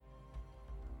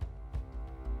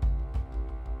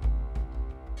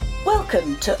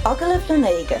Welcome to Ogilvy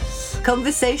Nagus,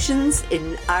 Conversations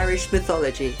in Irish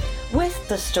Mythology, with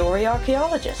the story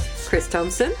archaeologists, Chris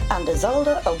Thompson and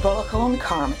Isolde O'Brolachón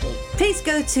Carmody. Please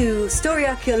go to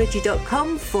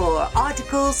storyarchaeology.com for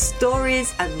articles,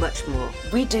 stories and much more.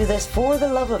 We do this for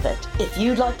the love of it. If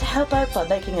you'd like to help out by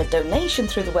making a donation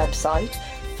through the website,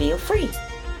 feel free.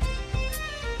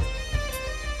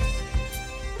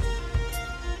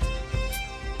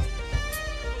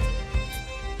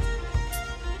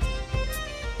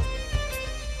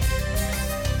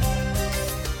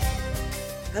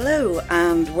 Hello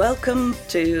and welcome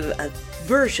to a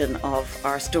version of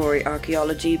our Story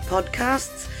Archaeology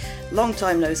podcasts. Long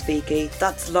time no speaky.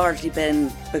 That's largely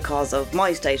been because of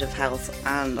my state of health,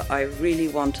 and I really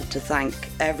wanted to thank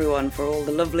everyone for all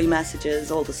the lovely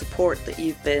messages, all the support that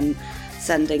you've been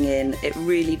sending in. It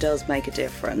really does make a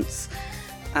difference.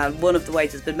 And one of the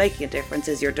ways it's been making a difference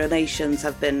is your donations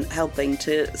have been helping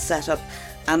to set up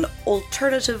an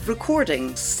alternative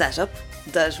recording setup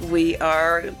that we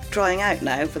are trying out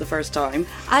now for the first time.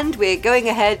 And we're going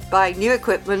ahead buying new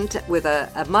equipment with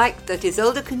a mic that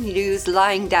Isolde can use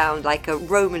lying down like a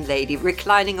Roman lady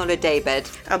reclining on a daybed.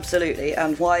 Absolutely,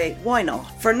 and why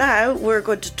not? For now, we're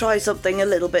going to try something a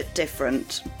little bit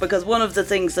different, because one of the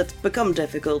things that's become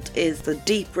difficult is the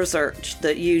deep research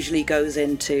that usually goes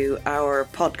into our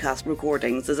podcast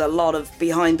recordings. There's a lot of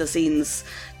behind the scenes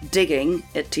digging,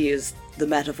 to use the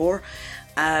metaphor.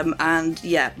 And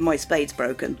yeah, my spade's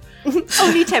broken.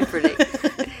 Only temporarily.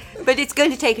 But it's going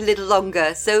to take a little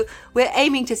longer, so we're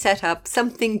aiming to set up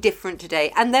something different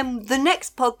today. And then the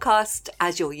next podcast,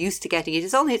 as you're used to getting it,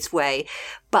 is on its way.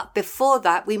 But before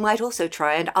that, we might also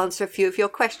try and answer a few of your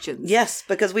questions. Yes,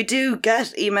 because we do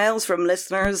get emails from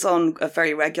listeners on a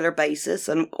very regular basis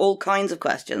and all kinds of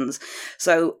questions.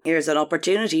 So here's an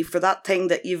opportunity for that thing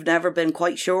that you've never been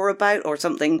quite sure about, or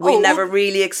something we never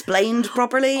really explained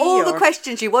properly. All the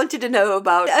questions you wanted to know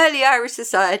about early Irish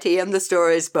society and the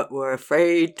stories, but were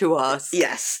afraid to ask.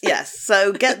 Yes.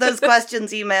 So get those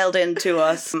questions emailed in to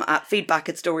us at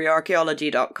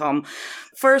feedback@storyarchaeology.com.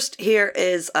 First, here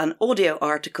is an audio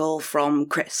article from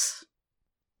Chris.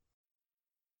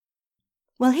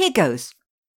 Well, here goes.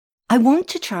 I want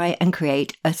to try and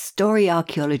create a story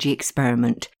archaeology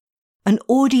experiment, an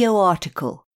audio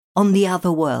article on the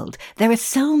other world. There are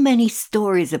so many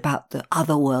stories about the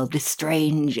other world, this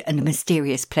strange and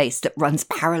mysterious place that runs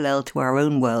parallel to our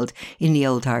own world in the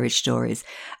old Irish stories.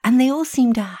 And they all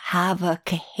seem to have a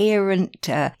coherent,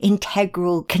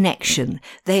 integral connection.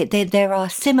 There are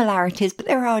similarities, but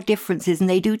there are differences, and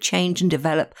they do change and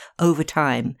develop over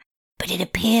time. But it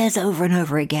appears over and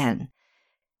over again.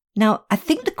 Now, I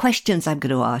think the questions I'm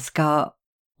going to ask are,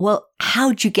 well,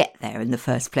 how'd you get there in the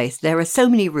first place? There are so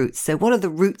many routes. So what are the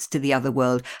routes to the other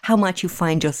world? How might you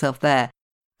find yourself there?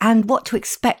 And what to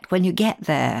expect when you get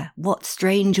there? What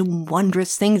strange and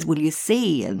wondrous things will you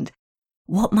see? And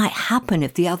what might happen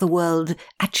if the other world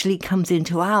actually comes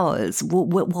into ours?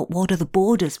 What are the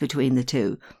borders between the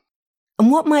two? And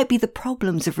what might be the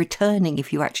problems of returning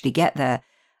if you actually get there?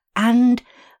 And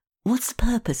what's the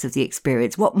purpose of the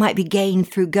experience? What might be gained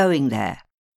through going there?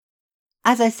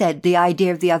 As I said, the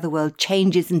idea of the other world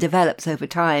changes and develops over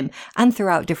time and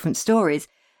throughout different stories.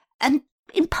 And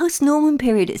in post-Norman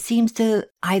period, it seems to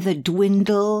either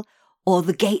dwindle or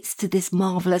the gates to this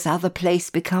marvellous other place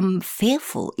become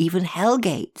fearful, even hell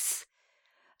gates.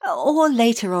 Or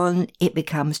later on, it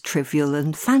becomes trivial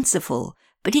and fanciful.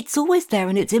 But it's always there,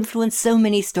 and it's influenced so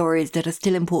many stories that are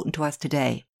still important to us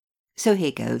today. So here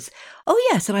goes. Oh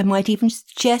yes, and I might even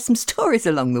share some stories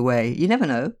along the way. You never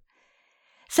know.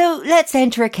 So let's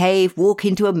enter a cave, walk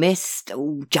into a mist,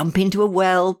 jump into a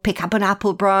well, pick up an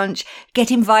apple branch, get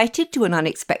invited to an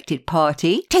unexpected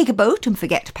party, take a boat and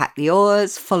forget to pack the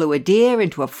oars, follow a deer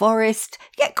into a forest,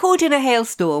 get caught in a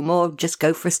hailstorm, or just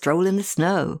go for a stroll in the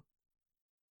snow.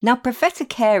 Now, Professor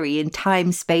Carey in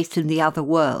Time, Space and the Other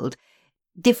World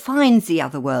defines the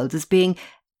other world as being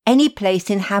any place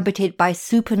inhabited by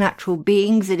supernatural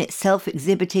beings in itself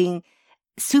exhibiting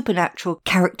supernatural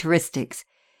characteristics.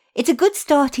 It's a good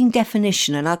starting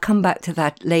definition, and I'll come back to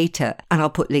that later, and I'll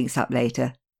put links up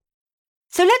later.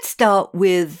 So let's start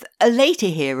with a later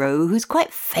hero who's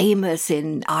quite famous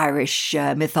in Irish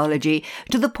mythology,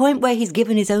 to the point where he's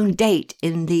given his own date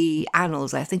in the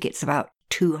annals. I think it's about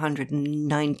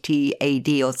 290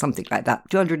 AD or something like that.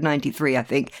 293, I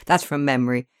think. That's from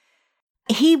memory.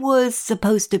 He was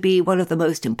supposed to be one of the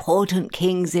most important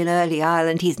kings in early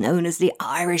Ireland. He's known as the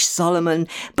Irish Solomon,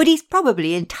 but he's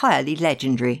probably entirely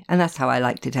legendary, and that's how I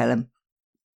like to tell him.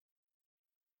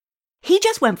 He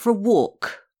just went for a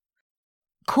walk.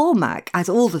 Cormac, as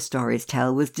all the stories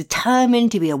tell, was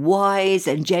determined to be a wise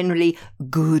and generally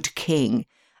good king,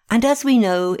 And as we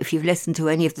know, if you've listened to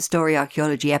any of the story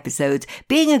archaeology episodes,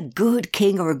 being a good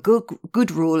king or a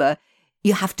good ruler,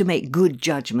 you have to make good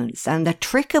judgments. And the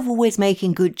trick of always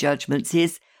making good judgments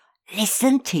is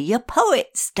listen to your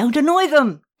poets. Don't annoy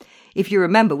them. If you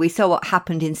remember, we saw what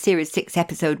happened in Series 6,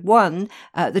 Episode 1,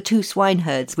 The Two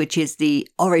Swineherds, which is the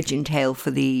origin tale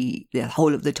for the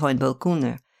whole of the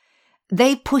Toynbee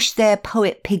They pushed their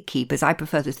poet pig keepers, I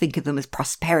prefer to think of them as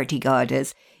prosperity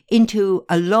guarders, into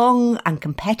a long and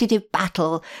competitive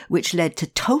battle which led to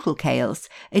total chaos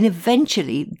and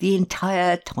eventually the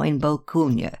entire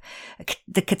Toynbee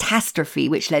the catastrophe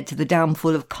which led to the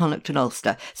downfall of Connacht and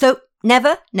Ulster. So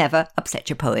never, never upset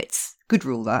your poets. Good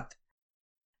rule, that.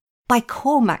 By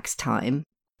Cormac's time,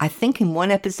 I think in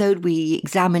one episode we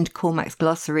examined Cormac's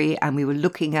glossary and we were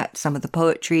looking at some of the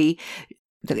poetry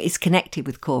that is connected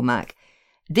with Cormac.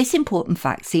 This important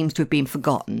fact seems to have been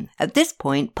forgotten. At this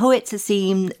point, poets are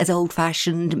seen as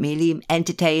old-fashioned, merely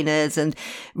entertainers, and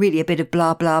really a bit of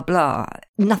blah, blah, blah.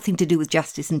 Nothing to do with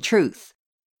justice and truth.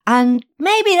 And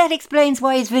maybe that explains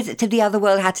why his visit to the other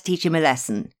world had to teach him a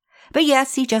lesson. But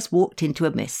yes, he just walked into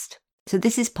a mist. So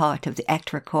this is part of the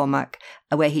Echtro Cormac,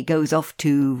 where he goes off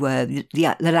to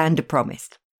the land of promise.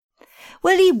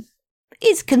 Well, he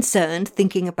is concerned,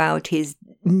 thinking about his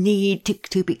need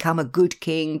to become a good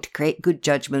king, to create good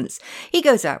judgments. He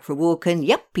goes out for a walk and,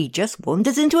 yep, he just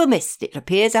wanders into a mist. It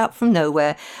appears out from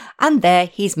nowhere, and there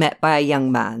he's met by a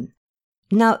young man.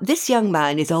 Now, this young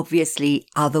man is obviously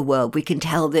otherworld. We can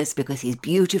tell this because he's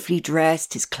beautifully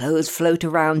dressed, his clothes float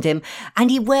around him,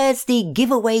 and he wears the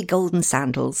giveaway golden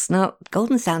sandals. Now,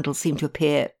 golden sandals seem to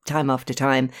appear time after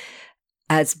time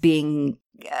as being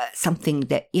something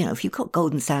that, if you've got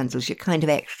golden sandals, you're kind of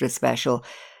extra special.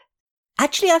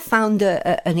 Actually, I found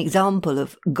an example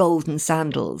of golden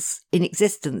sandals in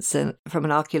existence from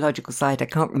an archaeological site. I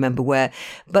can't remember where,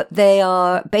 but they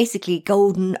are basically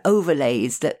golden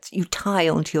overlays that you tie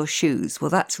onto your shoes. Well,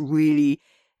 that's really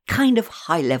kind of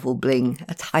high-level bling.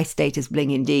 That's high-status bling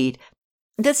indeed.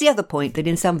 There's the other point that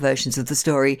in some versions of the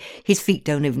story, his feet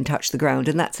don't even touch the ground,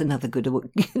 and that's another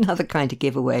kind of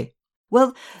giveaway.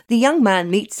 Well, the young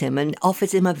man meets him and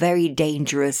offers him a very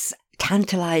dangerous,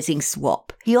 tantalizing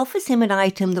swap. He offers him an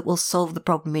item that will solve the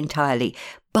problem entirely,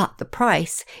 but the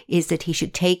price is that he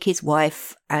should take his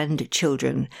wife and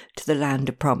children to the land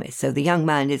of promise. So the young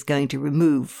man is going to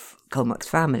remove Cormac's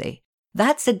family.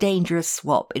 That's a dangerous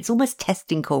swap. It's almost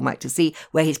testing Cormac to see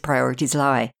where his priorities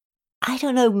lie. I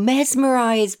don't know,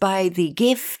 mesmerized by the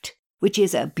gift, which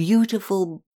is a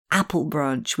beautiful apple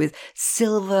branch with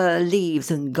silver leaves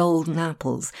and golden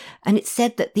apples. And it's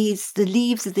said that the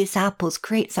leaves of these apples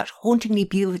create such hauntingly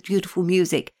beautiful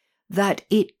music that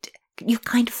you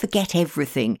kind of forget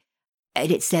everything.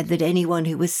 And it's said that anyone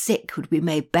who was sick would be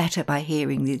made better by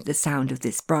hearing the sound of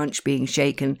this branch being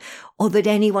shaken, or that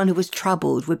anyone who was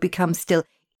troubled would become still.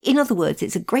 In other words,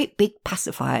 it's a great big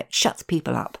pacifier. It shuts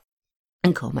people up.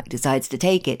 And Cormac decides to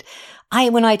take it.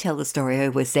 When I tell the story, I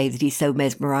always say that he's so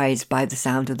mesmerised by the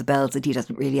sound of the bells that he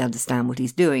doesn't really understand what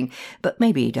he's doing, but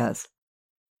maybe he does.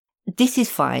 This is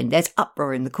fine. There's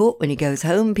uproar in the court when he goes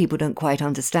home. People don't quite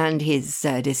understand his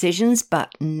decisions,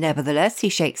 but nevertheless, he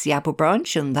shakes the apple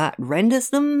branch, and that renders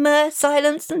them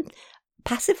silenced and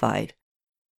pacified.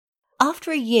 After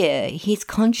a year, his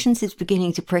conscience is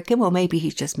beginning to prick him, or maybe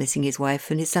he's just missing his wife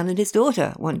and his son and his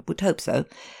daughter. One would hope so.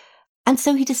 And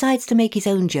so he decides to make his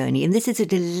own journey, and this is a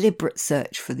deliberate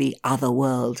search for the other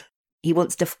world. He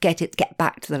wants to get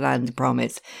back to the land of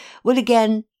promise. Well,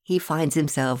 again, he finds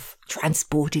himself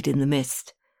transported in the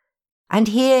mist. And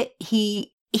here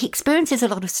he experiences a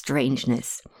lot of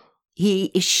strangeness.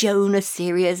 He is shown a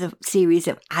series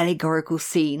of allegorical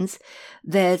scenes.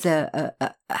 There's a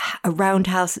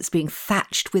roundhouse that's being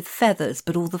thatched with feathers,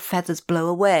 but all the feathers blow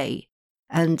away.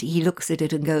 And he looks at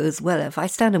it and goes, well, if I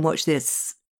stand and watch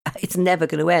this, it's never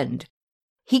going to end.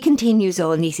 He continues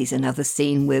on. He sees another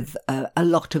scene with a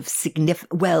lot of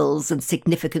wells and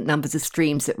significant numbers of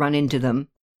streams that run into them.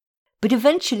 But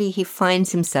eventually he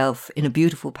finds himself in a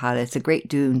beautiful palace, a great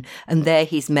dune, and there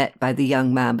he's met by the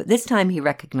young man. But this time he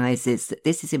recognises that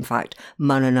this is in fact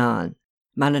Manannán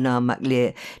mac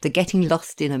Lir. They're getting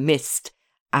lost in a mist.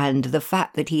 And the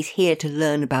fact that he's here to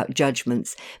learn about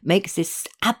judgments makes this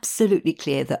absolutely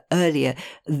clear that earlier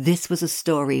this was a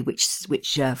story which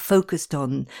focused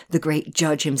on the great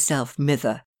judge himself,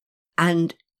 Mither.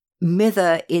 And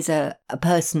Mither is a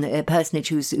personage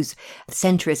whose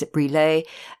centre is at Brilay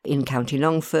in County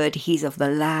Longford. He's of the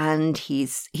land,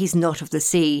 he's not of the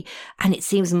sea, and it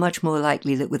seems much more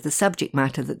likely that with the subject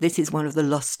matter that this is one of the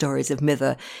lost stories of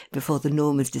Mither before the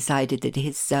Normans decided that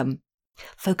his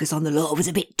focus on the law was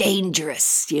a bit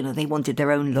dangerous. They wanted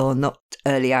their own law, not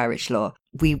early Irish law.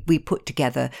 we put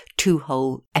together 2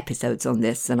 whole episodes on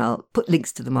this, and I'll put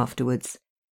links to them afterwards.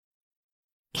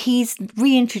 He's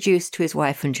reintroduced to his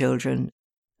wife and children.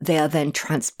 They are then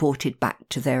transported back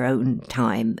to their own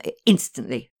time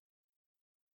instantly.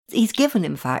 He's given,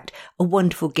 in fact, a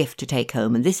wonderful gift to take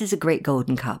home, and this is a great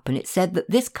golden cup, and it's said that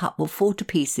this cup will fall to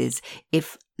pieces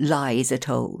if lies are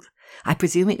told. I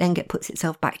presume it then puts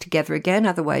itself back together again,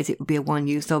 otherwise it would be a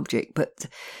one-use object, but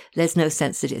there's no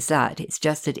sense that it's that. It's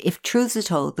just that if truths are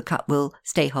told, the cup will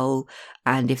stay whole,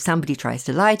 and if somebody tries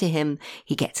to lie to him,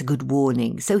 he gets a good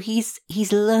warning. So he's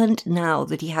learned now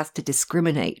that he has to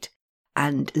discriminate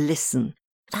and listen.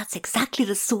 That's exactly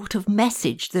the sort of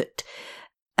message that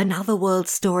another world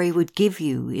story would give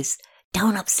you, is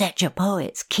don't upset your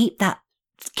poets. Keep that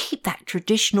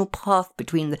traditional path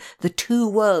between the 2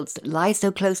 worlds that lie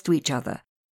so close to each other.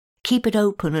 Keep it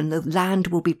open and the land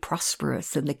will be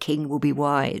prosperous and the king will be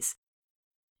wise.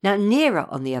 Now, Nera,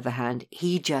 on the other hand,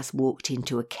 he just walked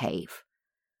into a cave.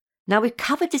 Now, we've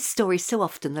covered this story so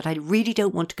often that I really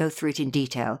don't want to go through it in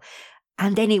detail.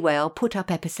 And anyway, I'll put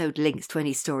up episode links to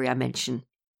any story I mention.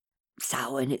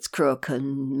 Samhain, it's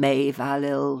Cruachan, Maeve,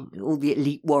 Ailill, all the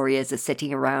elite warriors are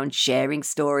sitting around sharing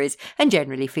stories and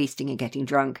generally feasting and getting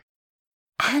drunk.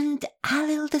 And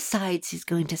Ailill decides he's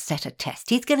going to set a test.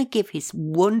 He's going to give his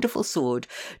wonderful sword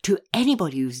to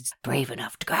anybody who's brave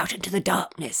enough to go out into the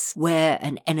darkness where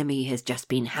an enemy has just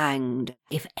been hanged.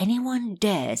 If anyone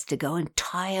dares to go and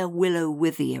tie a willow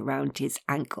withy around his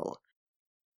ankle,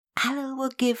 Ailill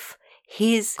will give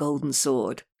his golden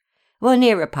sword. Well,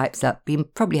 Nera pipes up. He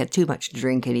probably had too much to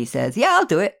drink, and he says, yeah, I'll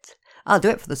do it. I'll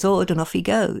do it for the sword, and off he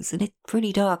goes. And it's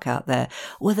pretty dark out there.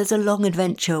 Well, there's a long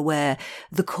adventure where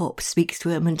the corpse speaks to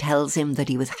him and tells him that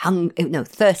he was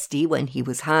thirsty when he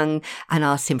was hung, and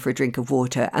asks him for a drink of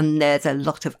water. And there's a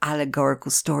lot of allegorical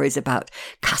stories about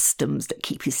customs that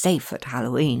keep you safe at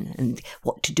Halloween, and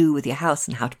what to do with your house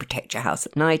and how to protect your house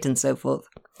at night and so forth.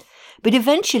 But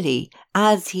eventually,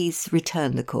 as he's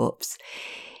returned the corpse,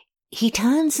 he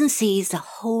turns and sees the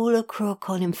whole of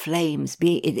Cruachan in flames.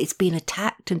 It's been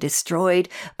attacked and destroyed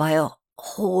by a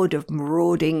horde of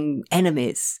marauding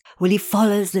enemies. Well, he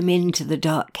follows them into the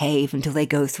dark cave until they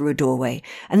go through a doorway.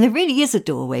 And there really is a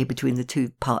doorway between the 2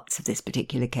 parts of this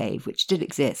particular cave, which still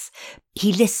exists.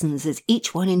 He listens as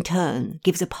each one in turn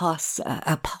gives a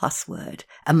password,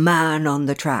 a man on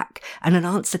the track, and an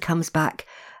answer comes back,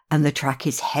 and the track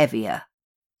is heavier.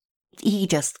 He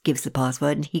just gives the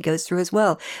password and he goes through as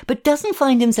well, but doesn't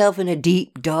find himself in a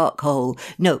deep, dark hole.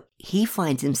 No, he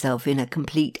finds himself in a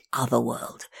complete other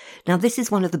world. Now, this is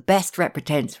one of the best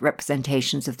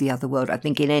representations of the other world, I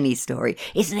think, in any story.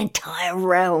 It's an entire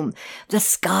realm. The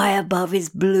sky above is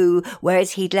blue,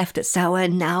 whereas he'd left at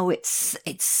Samhain. Now it's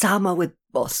summer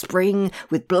or spring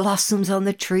with blossoms on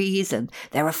the trees, and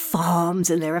there are farms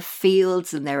and there are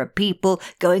fields and there are people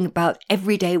going about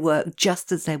everyday work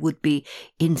just as there would be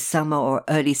in summer or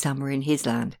early summer in his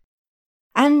land.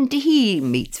 And he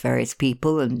meets various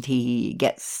people, and he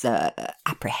gets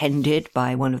apprehended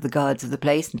by one of the guards of the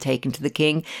place and taken to the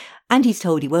king. And he's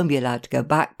told he won't be allowed to go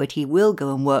back, but he will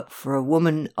go and work for a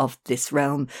woman of this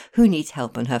realm who needs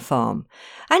help on her farm.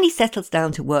 And he settles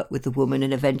down to work with the woman,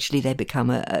 and eventually they become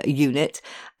a unit.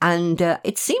 And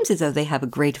it seems as though they have a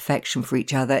great affection for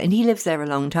each other, and he lives there a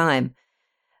long time.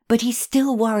 But he's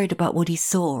still worried about what he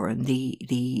saw and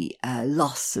the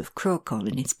loss of Cruachan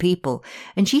and his people.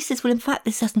 And she says, well, in fact,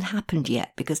 this hasn't happened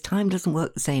yet because time doesn't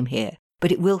work the same here.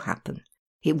 But it will happen.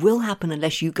 It will happen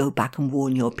unless you go back and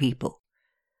warn your people.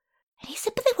 And he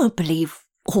said, but they won't believe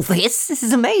all this. This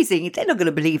is amazing. They're not going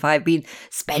to believe I've been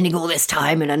spending all this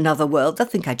time in another world. They'll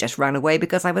think I just ran away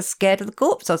because I was scared of the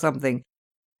corpse or something.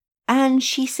 And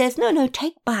she says, no,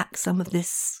 take back some of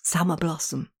this summer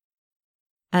blossom.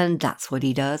 And that's what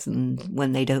he does. And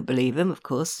when they don't believe him, of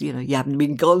course, you haven't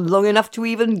been gone long enough to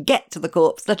even get to the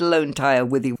corpse, let alone tie a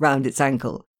withy round its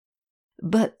ankle.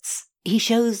 But he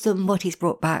shows them what he's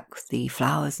brought back, the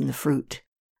flowers and the fruit,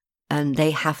 and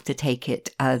they have to take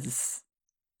it as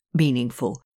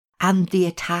meaningful. And the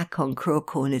attack on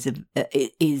Cruachan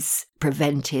is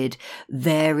prevented.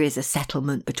 There is a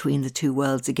settlement between the 2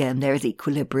 worlds again. There is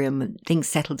equilibrium and things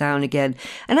settle down again.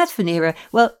 And as for Nera,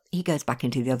 well, he goes back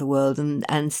into the other world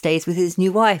and stays with his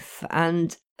new wife.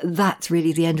 And that's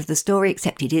really the end of the story,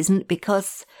 except it isn't,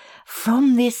 because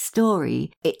from this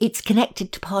story, it's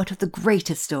connected to part of the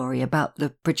greater story about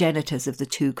the progenitors of the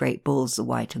 2 great bulls, the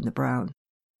white and the brown.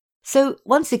 So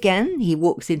once again, he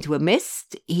walks into a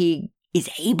mist. He is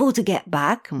able to get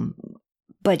back,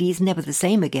 but he's never the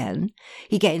same again.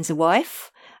 He gains a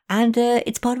wife, and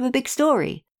it's part of a big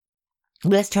story.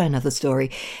 Let's try another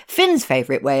story. Finn's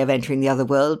favourite way of entering the other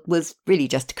world was really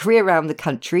just to career around the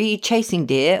country, chasing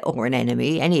deer or an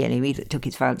enemy, any enemy that took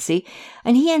his fancy,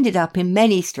 and he ended up in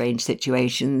many strange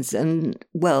situations and,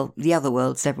 well, the other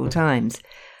world several times.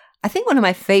 I think one of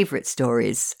my favourite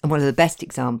stories, and one of the best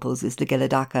examples, is the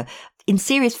Giladacha. In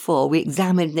Series 4, we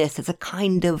examined this as a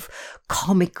kind of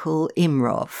comical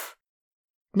improv.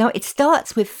 Now, it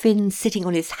starts with Finn sitting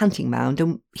on his hunting mound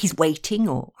and he's waiting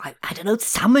or, I don't know,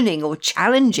 summoning or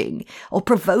challenging or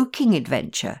provoking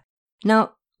adventure.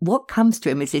 Now, what comes to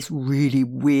him is this really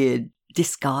weird,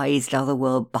 disguised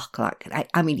otherworld Buklak.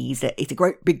 I mean, he's a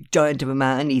great big giant of a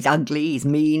man. He's ugly, he's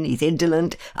mean, he's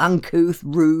indolent, uncouth,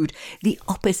 rude, the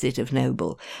opposite of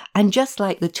noble. And just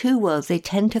like the two worlds, they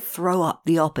tend to throw up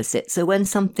the opposite. So when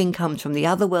something comes from the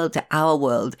other world to our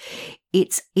world,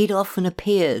 it often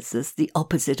appears as the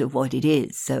opposite of what it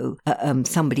is. So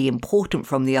somebody important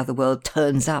from the other world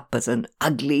turns up as an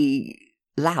ugly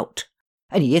lout.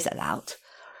 And he is a lout.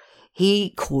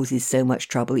 He causes so much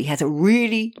trouble. He has a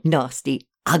really nasty,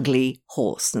 ugly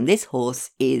horse. And this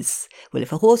horse is, well,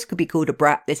 if a horse could be called a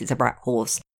brat, this is a brat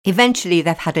horse. Eventually,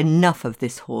 they've had enough of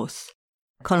this horse.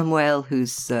 Conan Whale,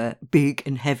 who's big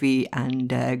and heavy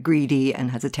and greedy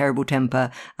and has a terrible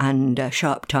temper and a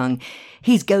sharp tongue,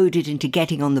 he's goaded into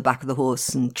getting on the back of the horse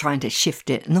and trying to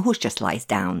shift it, and the horse just lies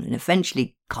down. And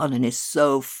eventually Conan is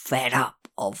so fed up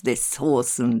of this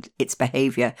horse and its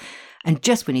behaviour, and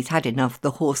just when he's had enough,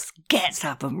 the horse gets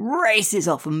up and races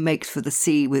off and makes for the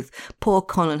sea, with poor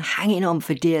Conan hanging on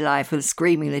for dear life and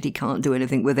screaming that he can't do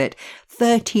anything with it.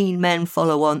 13 men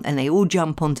follow on and they all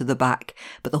jump onto the back,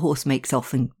 but the horse makes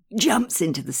off and jumps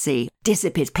into the sea,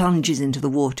 disappears, plunges into the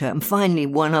water, and finally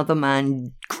one other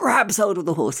man grabs hold of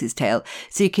the horse's tail.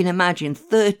 So you can imagine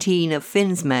 13 of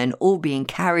Finn's men all being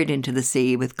carried into the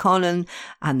sea with Conan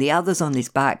and the others on his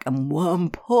back, and one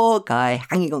poor guy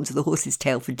hanging onto the horse's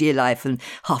tail for dear life and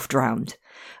half drowned.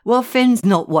 Well, Finn's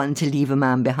not one to leave a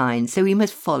man behind, so he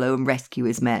must follow and rescue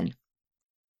his men.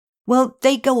 Well,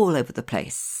 they go all over the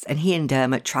place, and he and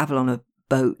Dermot travel on a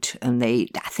boat, and I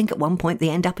think at one point they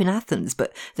end up in Athens,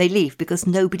 but they leave because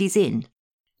nobody's in,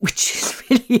 which is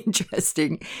really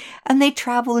interesting. And they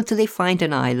travel until they find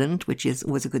an island, which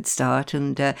was a good start,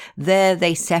 and there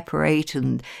they separate.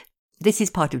 And this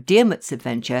is part of Dermot's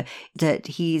adventure, that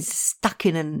he's stuck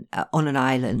on an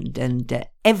island, and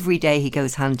every day he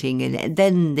goes hunting, and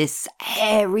then this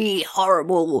hairy,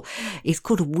 horrible, he's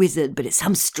called a wizard, but it's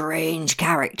some strange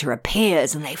character,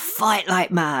 appears, and they fight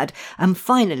like mad. And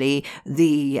finally,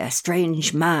 the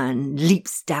strange man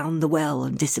leaps down the well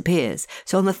and disappears.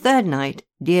 So on the third night,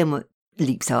 Dermot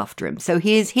leaps after him. So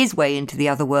here's his way into the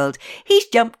other world. He's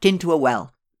jumped into a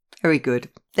well. Very good.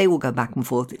 They will go back and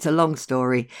forth. It's a long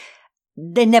story.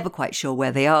 They're never quite sure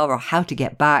where they are or how to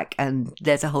get back, and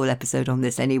there's a whole episode on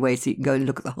this anyway, so you can go and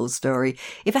look at the whole story.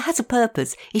 If it has a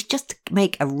purpose, it's just to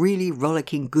make a really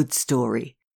rollicking good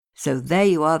story. So there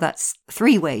you are. That's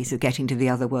 3 ways of getting to the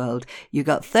other world. You've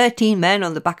got 13 men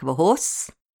on the back of a horse.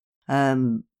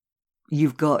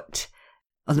 You've got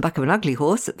on the back of an ugly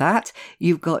horse at that.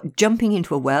 You've got jumping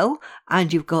into a well,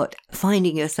 and you've got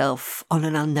finding yourself on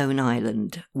an unknown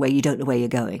island where you don't know where you're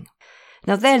going.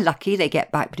 Now, they're lucky they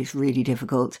get back, but it's really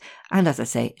difficult. And as I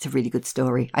say, it's a really good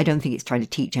story. I don't think it's trying to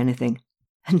teach anything.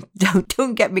 And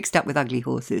don't get mixed up with ugly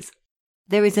horses.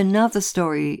 There is another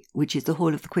story, which is the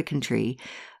Hall of the Quicken Tree,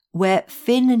 where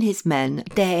Finn and his men,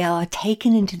 they are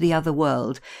taken into the other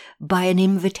world by an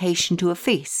invitation to a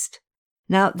feast.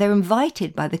 Now, they're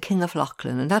invited by the King of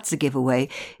Lochlin, and that's a giveaway,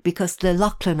 because the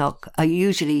Lochlannoch are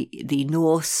usually the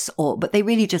Norse, but they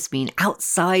really just mean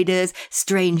outsiders,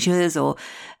 strangers, or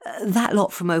that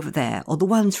lot from over there, or the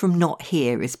ones from not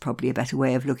here is probably a better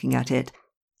way of looking at it.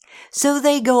 So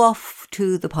they go off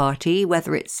to the party,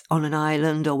 whether it's on an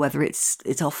island or whether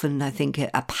it's often, I think,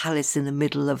 a palace in the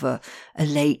middle of a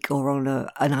lake, or on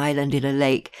an island in a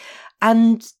lake,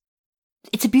 and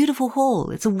it's a beautiful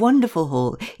hall. It's a wonderful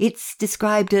hall. It's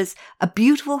described as a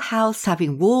beautiful house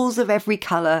having walls of every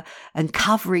colour and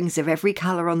coverings of every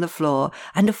colour on the floor,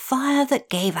 and a fire that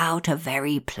gave out a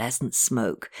very pleasant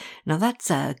smoke. Now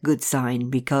that's a good sign,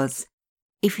 because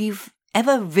if you've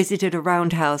ever visited a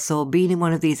roundhouse or been in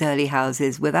one of these early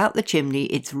houses without the chimney,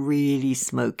 it's really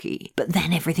smoky. But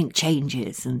then everything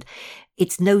changes, and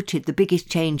it's noted the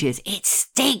biggest change is, it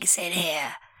stinks in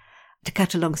here. To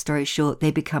cut a long story short, they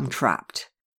become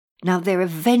trapped. Now, they're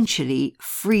eventually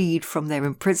freed from their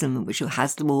imprisonment, which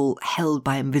has them all held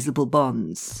by invisible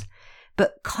bonds.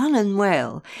 But Conan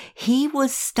Whale, he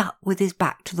was stuck with his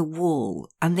back to the wall,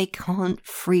 and they can't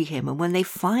free him. And when they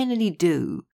finally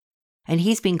do, And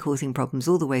he's been causing problems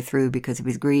all the way through because of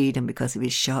his greed and because of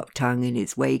his sharp tongue and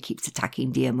his way he keeps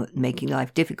attacking Diarmuid, making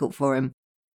life difficult for him.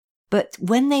 But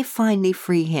when they finally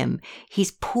free him,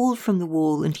 he's pulled from the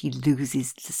wall and he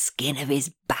loses the skin of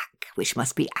his back, which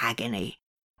must be agony.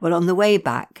 Well, on the way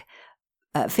back,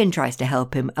 Finn tries to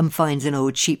help him and finds an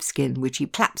old sheepskin, which he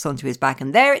claps onto his back,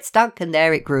 and there it stuck and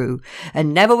there it grew.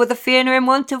 And never were the Fianna in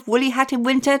want of woolly hat in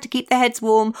winter to keep their heads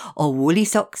warm, or woolly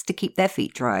socks to keep their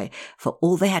feet dry, for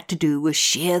all they had to do was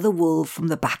shear the wool from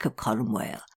the back of Colin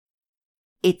Whale.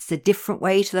 It's a different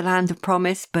way to the Land of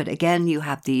Promise, but again you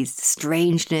have these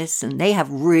strangeness and they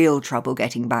have real trouble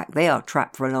getting back. They are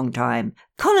trapped for a long time.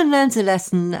 Colin learns a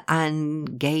lesson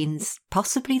and gains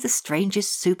possibly the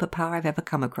strangest superpower I've ever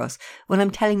come across. When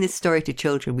I'm telling this story to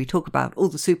children, we talk about all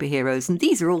the superheroes, and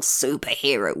these are all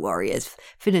superhero warriors.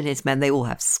 Finn and his men, they all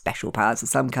have special powers of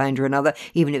some kind or another,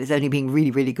 even if it's only being really,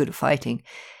 really good at fighting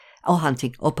or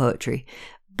hunting or poetry.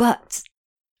 But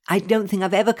I don't think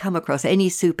I've ever come across any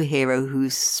superhero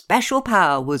whose special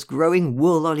power was growing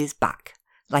wool on his back,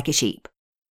 like a sheep.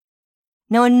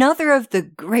 Now, another of the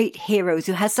great heroes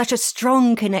who has such a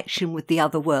strong connection with the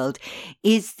other world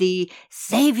is the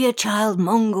saviour child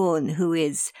Mongorn, who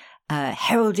is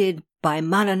heralded by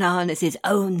Manannán as his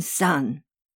own son.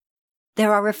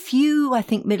 There are a few, I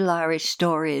think, Middle Irish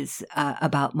stories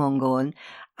about Mongorn,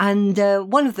 and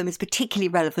one of them is particularly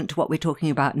relevant to what we're talking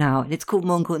about now, and it's called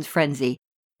Mongorn's Frenzy.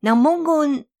 Now,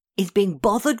 Mongorn is being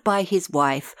bothered by his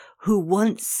wife, who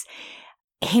wants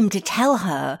him to tell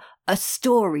her a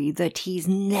story that he's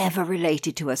never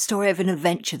related to, a story of an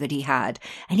adventure that he had,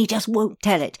 and he just won't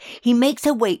tell it. He makes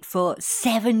her wait for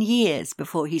 7 years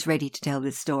before he's ready to tell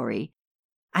this story,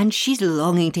 and she's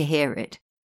longing to hear it.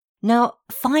 Now,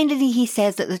 finally he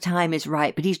says that the time is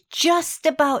right, but he's just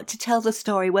about to tell the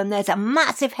story when there's a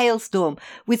massive hailstorm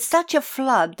with such a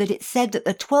flood that it's said that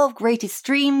the 12 greatest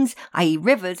streams, i.e.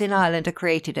 rivers in Ireland, are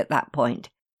created at that point.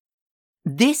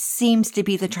 This seems to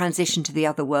be the transition to the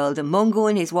other world, and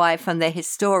Mongorn, his wife, and their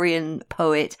historian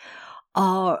poet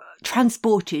are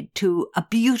transported to a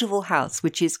beautiful house,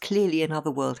 which is clearly an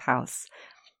otherworld house.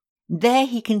 There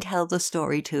he can tell the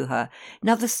story to her.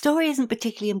 Now, the story isn't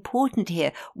particularly important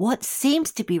here. What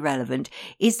seems to be relevant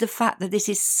is the fact that this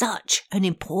is such an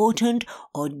important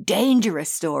or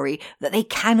dangerous story that they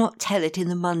cannot tell it in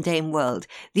the mundane world.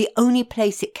 The only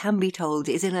place it can be told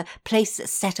is in a place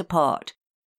that's set apart.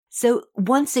 So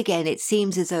once again, it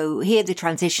seems as though here the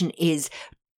transition is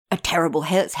a terrible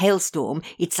hailstorm.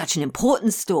 It's such an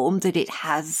important storm that it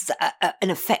has an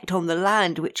effect on the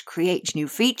land which creates new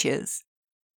features.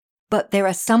 But there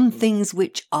are some things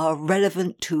which are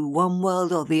relevant to one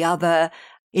world or the other.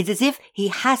 It's as if he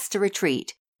has to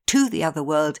retreat to the other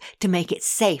world to make it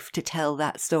safe to tell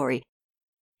that story.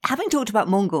 Having talked about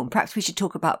Mongorn, perhaps we should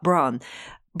talk about Bran.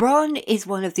 Bran is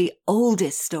one of the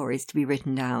oldest stories to be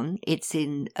written down. It's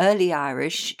in early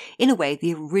Irish, in a way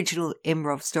the original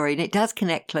Imrov story, and it does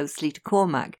connect closely to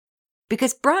Cormac.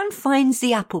 Because Bran finds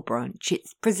the apple branch.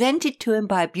 It's presented to him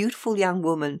by a beautiful young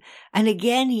woman, and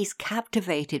again he's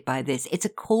captivated by this. It's a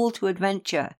call to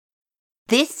adventure.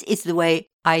 This is the way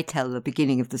I tell the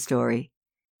beginning of the story.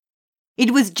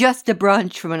 It was just a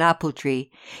branch from an apple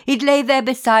tree. It lay there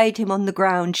beside him on the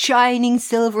ground, shining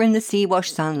silver in the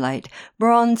sea-washed sunlight.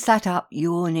 Bran sat up,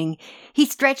 yawning. He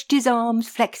stretched his arms,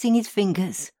 flexing his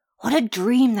fingers. What a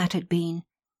dream that had been!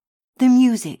 The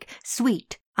music,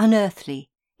 sweet, unearthly.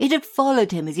 It had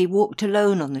followed him as he walked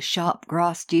alone on the sharp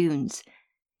grass dunes.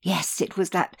 Yes, it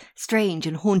was that strange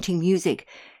and haunting music.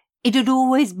 It had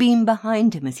always been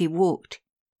behind him as he walked.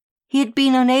 He had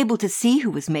been unable to see who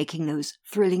was making those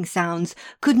thrilling sounds,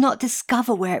 could not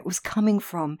discover where it was coming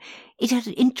from. It had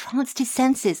entranced his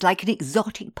senses like an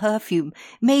exotic perfume,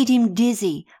 made him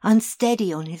dizzy,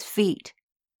 unsteady on his feet.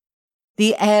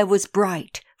 The air was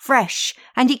bright, fresh,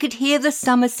 and he could hear the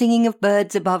summer singing of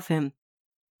birds above him.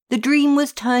 The dream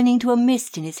was turning to a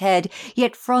mist in his head,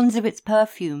 yet fronds of its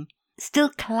perfume still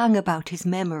clung about his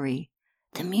memory.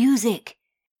 The music!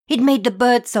 It made the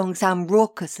birdsong sound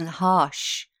raucous and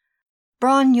harsh.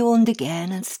 Bran yawned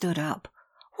again and stood up.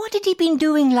 What had he been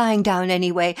doing lying down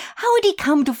anyway? How had he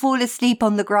come to fall asleep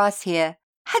on the grass here?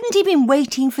 Hadn't he been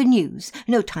waiting for news?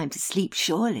 No time to sleep,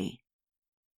 surely.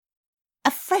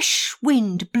 A fresh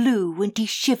wind blew and he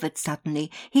shivered suddenly.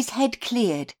 His head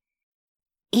cleared.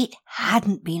 It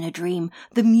hadn't been a dream.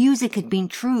 The music had been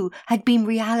true, had been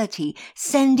reality,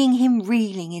 sending him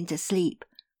reeling into sleep.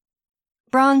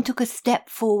 Bran took a step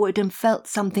forward and felt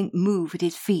something move at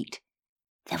his feet.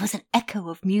 There was an echo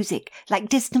of music, like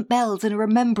distant bells and a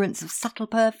remembrance of subtle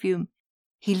perfume.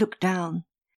 He looked down.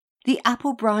 The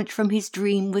apple branch from his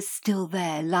dream was still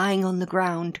there, lying on the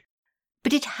ground.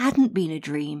 But it hadn't been a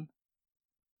dream.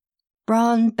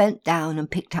 Bran bent down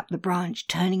and picked up the branch,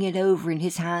 turning it over in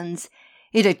his hands.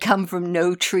 It had come from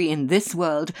no tree in this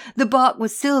world. The bark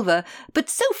was silver, but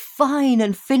so fine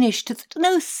and finished that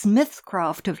no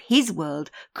smithcraft of his world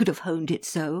could have honed it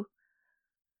so.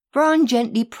 Bran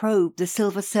gently probed the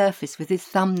silver surface with his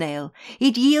thumbnail.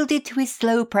 It yielded to his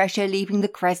slow pressure, leaving the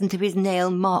crescent of his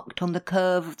nail marked on the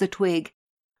curve of the twig.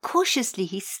 Cautiously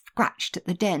he scratched at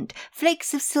the dent.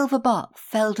 Flakes of silver bark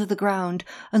fell to the ground,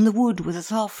 and the wood was a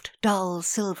soft, dull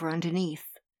silver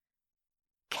underneath.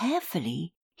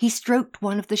 Carefully he stroked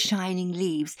one of the shining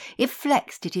leaves. It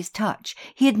flexed at his touch.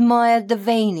 He admired the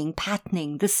veining,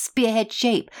 patterning, the spearhead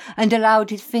shape, and allowed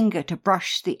his finger to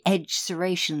brush the edge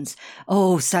serrations.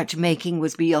 Oh, such making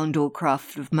was beyond all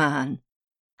craft of man.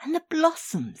 And the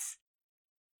blossoms!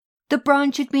 The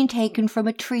branch had been taken from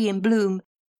a tree in bloom.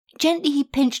 Gently he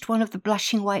pinched one of the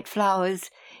blushing white flowers.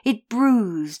 It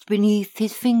bruised beneath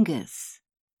his fingers.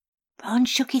 Bran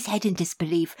shook his head in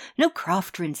disbelief. No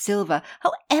crafter in silver,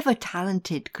 however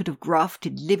talented, could have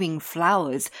grafted living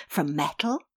flowers from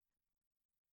metal.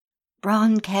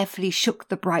 Bran carefully shook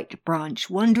the bright branch,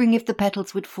 wondering if the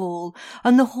petals would fall,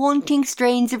 and the haunting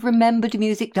strains of remembered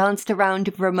music danced around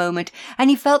him for a moment, and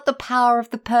he felt the power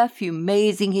of the perfume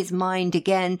mazing his mind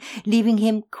again, leaving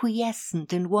him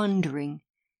quiescent and wondering.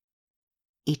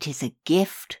 It is a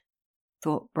gift,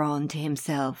 thought Bran to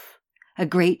himself. A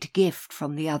great gift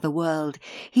from the other world.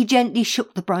 He gently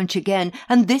shook the branch again,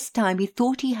 and this time he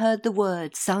thought he heard the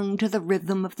words sung to the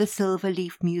rhythm of the silver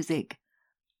leaf music.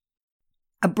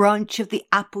 A branch of the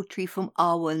apple tree from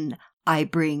Arwen I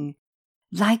bring,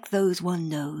 like those one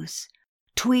knows.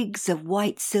 Twigs of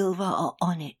white silver are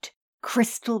on it,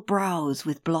 crystal brows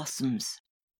with blossoms.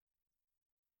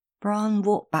 Bran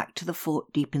walked back to the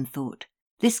fort deep in thought.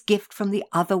 This gift from the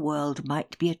other world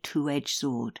might be a two-edged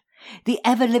sword. The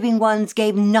ever-living ones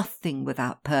gave nothing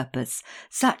without purpose.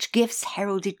 Such gifts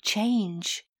heralded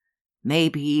change,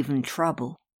 maybe even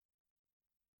trouble.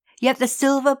 Yet the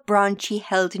silver branch he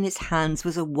held in his hands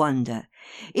was a wonder.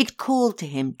 It called to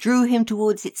him, drew him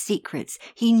towards its secrets.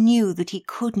 He knew that he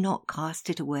could not cast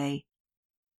it away.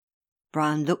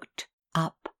 Bran looked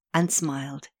up and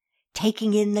smiled,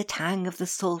 taking in the tang of the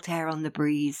salt air on the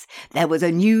breeze. There was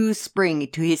a new spring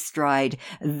to his stride.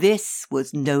 This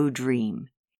was no dream.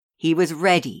 He was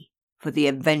ready for the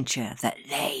adventure that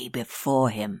lay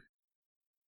before him.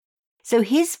 So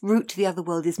his route to the other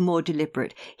world is more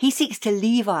deliberate. He seeks to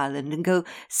leave Ireland and go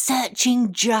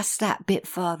searching just that bit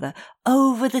farther,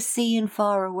 over the sea and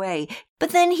far away. But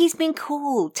then he's been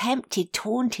called, tempted,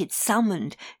 taunted,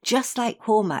 summoned, just like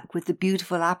Cormac with the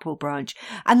beautiful apple branch,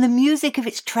 and the music of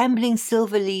its trembling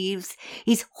silver leaves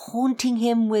is haunting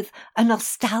him with a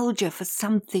nostalgia for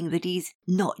something that he's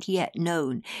not yet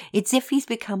known. It's as if he's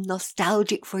become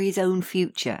nostalgic for his own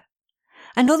future.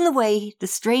 And on the way, the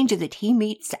stranger that he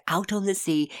meets out on the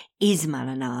sea is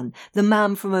Manannán, the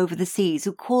man from over the seas,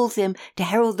 who calls him to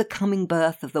herald the coming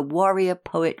birth of the warrior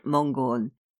poet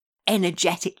Mongorn,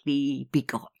 energetically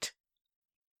begot.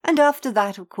 And after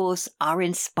that, of course, are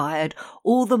inspired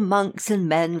all the monks and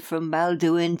men from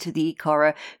Balduin to the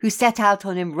Ikora, who set out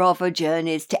on imrover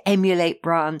journeys to emulate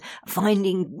Bran,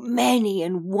 finding many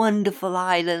and wonderful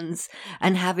islands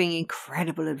and having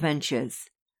incredible adventures.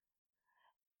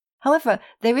 However,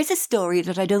 there is a story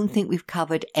that I don't think we've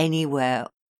covered anywhere,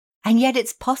 and yet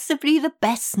it's possibly the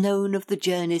best known of the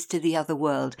journeys to the other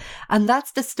world, and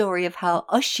that's the story of how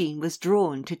Oisin was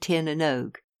drawn to Tir na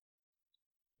Nog.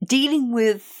 Dealing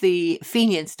with the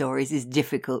Fenian stories is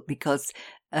difficult because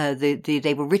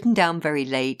they were written down very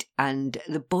late, and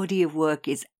the body of work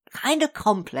is kind of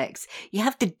complex. You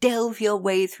have to delve your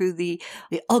way through the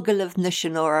Oghal of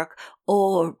Nushanorach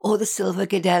or the Silva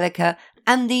Gadelica,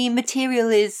 and the material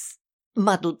is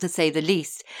muddled to say the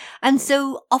least. And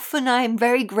so often I'm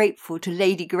very grateful to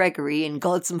Lady Gregory in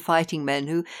Gods and Fighting Men,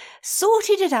 who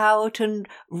sorted it out and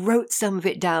wrote some of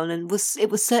it down, and it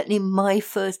was certainly my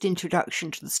first introduction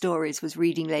to the stories was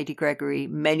reading Lady Gregory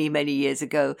many, many years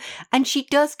ago. And she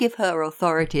does give her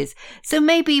authorities. So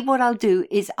maybe what I'll do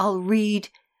is I'll read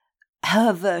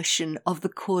her version of the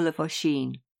Call of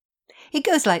Oisin. It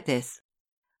goes like this.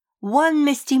 One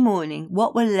misty morning,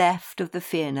 what were left of the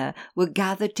Fianna were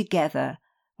gathered together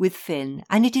with Finn,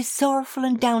 and it is sorrowful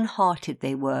and downhearted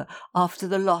they were after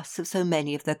the loss of so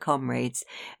many of their comrades.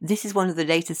 This is one of the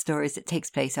later stories that takes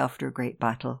place after a great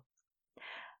battle.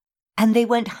 And they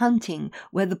went hunting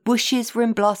where the bushes were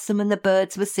in blossom and the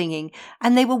birds were singing,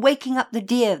 and they were waking up the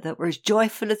deer that were as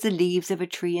joyful as the leaves of a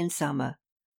tree in summer.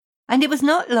 And it was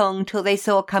not long till they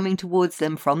saw coming towards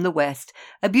them from the west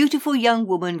a beautiful young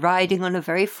woman riding on a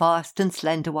very fast and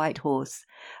slender white horse.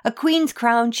 A queen's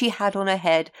crown she had on her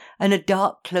head, and a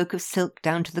dark cloak of silk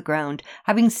down to the ground,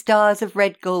 having stars of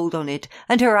red gold on it,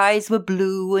 and her eyes were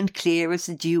blue and clear as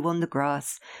the dew on the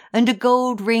grass, and a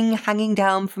gold ring hanging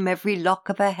down from every lock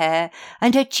of her hair,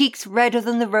 and her cheeks redder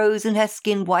than the rose, and her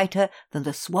skin whiter than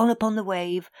the swan upon the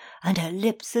wave, and her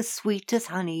lips as sweet as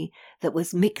honey that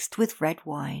was mixed with red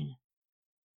wine.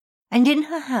 And in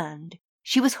her hand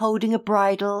she was holding a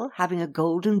bridle having a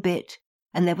golden bit,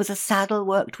 and there was a saddle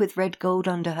worked with red gold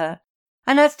under her.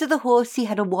 And as to the horse, he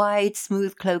had a wide,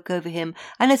 smooth cloak over him,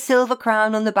 and a silver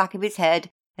crown on the back of his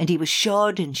head, and he was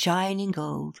shod in shining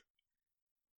gold.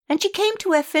 And she came to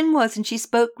where Finn was, and she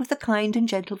spoke with a kind and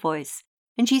gentle voice,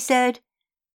 and she said,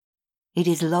 "It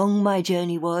is long my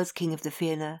journey was, King of the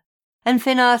Fianna." And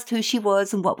Finn asked who she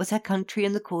was, and what was her country,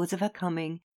 and the cause of her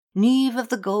coming. "Niamh of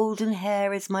the golden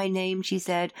hair is my name," she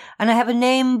said, "and I have a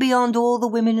name beyond all the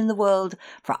women in the world,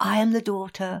 for I am the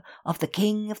daughter of the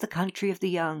king of the country of the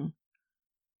young."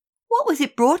 "What was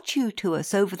it brought you to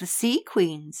us over the sea,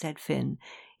 Queen?" said Finn.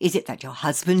 "Is it that your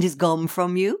husband is gone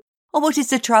from you, or what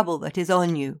is the trouble that is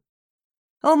on you?"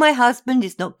 "Oh, my husband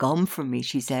is not gone from me,"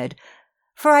 she said,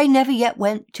 "for I never yet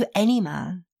went to any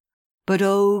man. But,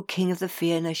 O King of the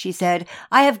Fianna," she said,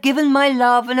 "I have given my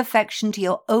love and affection to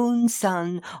your own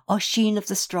son, Oisin of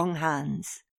the strong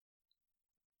hands."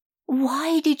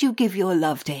 "Why did you give your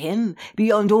love to him,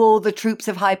 beyond all the troops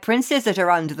of high princes that are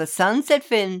under the sun?" said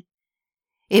Finn.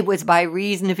 "It was by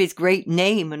reason of his great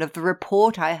name and of the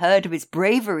report I heard of his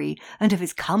bravery and of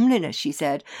his comeliness," she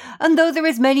said. "And though there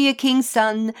is many a king's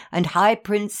son and high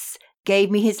prince gave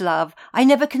me his love, I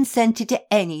never consented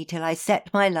to any till I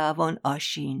set my love on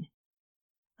Oisin."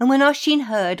 And when Oisin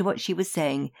heard what she was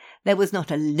saying, there was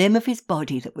not a limb of his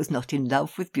body that was not in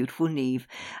love with beautiful Niamh.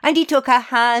 And he took her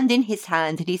hand in his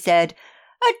hand, and he said,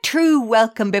 "A true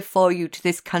welcome before you to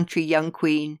this country, young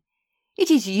queen.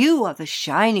 It is you are the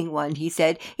shining one," he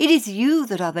said. "It is you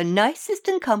that are the nicest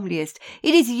and comeliest.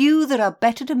 It is you that are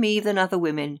better to me than other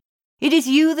women. It is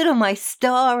you that are my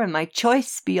star and my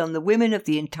choice beyond the women of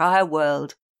the entire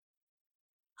world.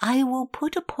 I will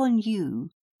put upon you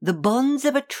the bonds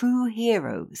of a true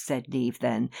hero," said Niamh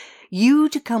then, "you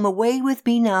to come away with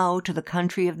me now to the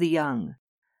country of the young."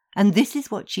 And this is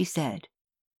what she said.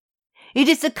 "It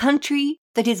is the country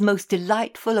that is most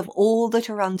delightful of all that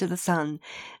are under the sun.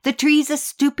 The trees are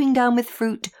stooping down with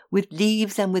fruit, with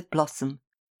leaves and with blossom.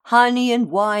 Honey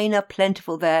and wine are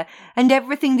plentiful there, and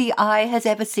everything the eye has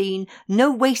ever seen.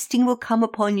 No wasting will come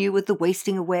upon you with the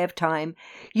wasting away of time.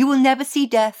 You will never see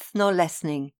death nor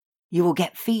lessening. You will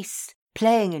get feasts,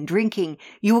 playing and drinking.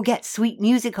 You will get sweet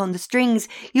music on the strings.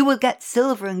 You will get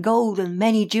silver and gold and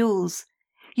many jewels.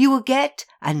 You will get,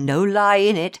 and no lie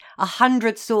in it,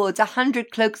 100 swords, 100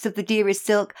 cloaks of the dearest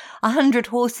silk, 100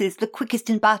 horses, the quickest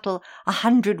in battle,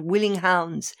 100 willing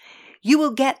hounds. You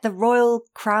will get the royal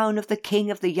crown of the king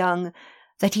of the young,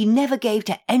 that he never gave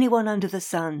to anyone under the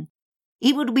sun.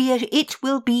 It will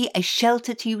be a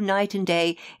shelter to you night and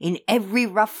day in every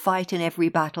rough fight and every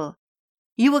battle.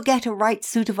 You will get a right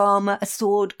suit of armour, a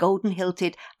sword, golden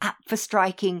hilted, apt for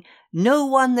striking. No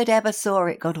one that ever saw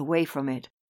it got away from it.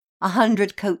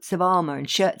 100 coats of armour and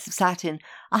shirts of satin,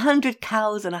 100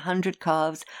 cows and 100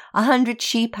 calves, 100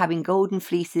 sheep having golden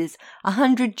fleeces,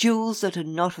 100 jewels that are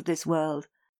not of this world.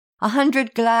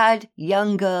 100 glad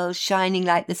young girls shining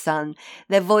like the sun,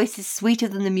 their voices sweeter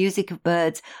than the music of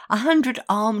birds. 100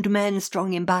 armed men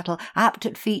strong in battle, apt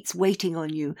at feats waiting on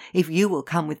you, if you will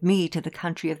come with me to the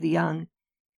country of the young.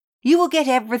 You will get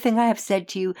everything I have said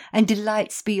to you, and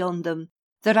delights beyond them,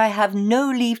 that I have no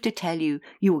leave to tell you.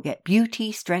 You will get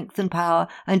beauty, strength, and power,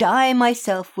 and I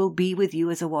myself will be with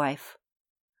you as a wife."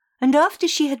 And after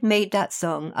she had made that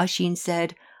song, Oisin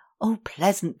said, "O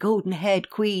pleasant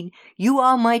golden-haired queen, you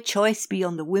are my choice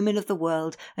beyond the women of the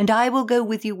world, and I will go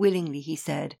with you willingly," he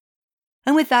said.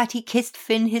 And with that he kissed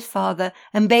Finn his father,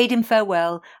 and bade him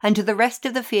farewell, and to the rest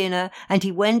of the Fianna, and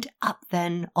he went up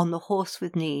then on the horse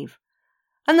with Niamh.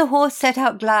 And the horse set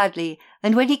out gladly,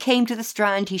 and when he came to the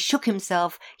strand he shook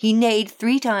himself, he neighed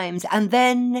 3 times, and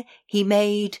then he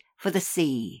made for the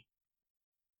sea.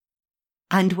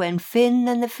 And when Finn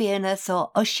and the Fianna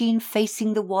saw Oisin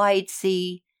facing the wide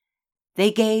sea,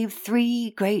 they gave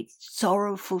 3 great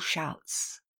sorrowful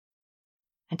shouts.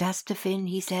 And as to Finn,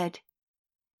 he said,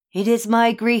 "It is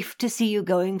my grief to see you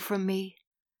going from me,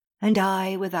 and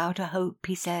I without a hope,"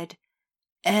 he said,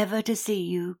 "ever to see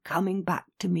you coming back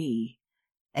to me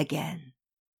again."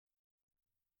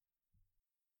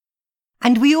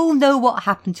 And we all know what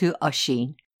happened to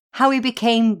Oisin, how he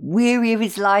became weary of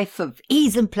his life of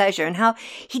ease and pleasure, and how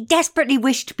he desperately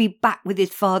wished to be back with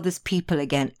his father's people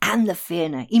again and the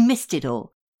Fianna. He missed it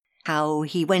all. how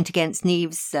he went against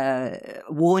Neve's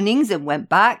warnings and went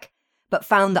back, but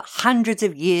found that hundreds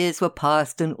of years were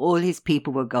past and all his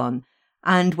people were gone.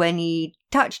 And when he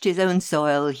touched his own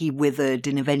soil, he withered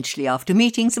and eventually, after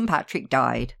meeting St. Patrick,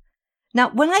 died. Now,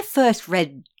 when I first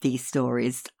read these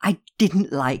stories, I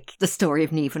didn't like the story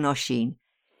of Niamh and Oisín.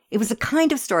 It was the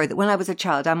kind of story that when I was a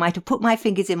child, I might have put my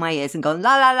fingers in my ears and gone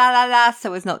la la la la la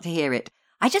so as not to hear it.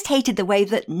 I just hated the way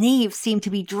that Niamh seemed to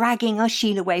be dragging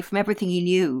Oisín away from everything he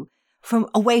knew,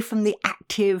 away from the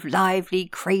active, lively,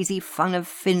 crazy fun of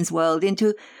Finn's world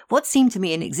into what seemed to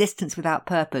me an existence without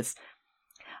purpose.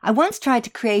 I once tried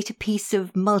to create a piece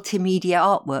of multimedia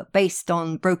artwork based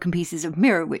on broken pieces of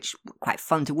mirror, which were quite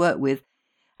fun to work with,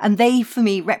 and they, for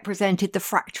me, represented the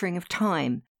fracturing of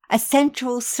time. A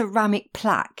central ceramic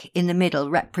plaque in the middle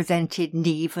represented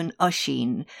Niamh and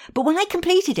Oisín. But when I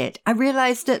completed it, I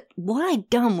realised that what I'd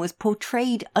done was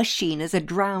portrayed Oisín as a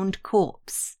drowned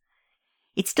corpse.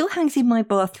 It still hangs in my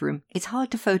bathroom. It's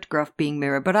hard to photograph being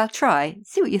mirror, but I'll try.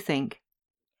 See what you think.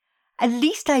 At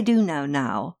least I do know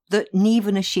now that Niamh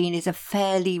and Oisín is a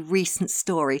fairly recent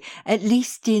story, at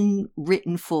least in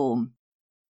written form.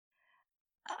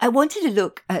 I wanted to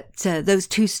look at those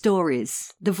two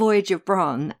stories, The Voyage of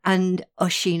Bran and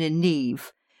Oisín and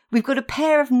Niamh. We've got a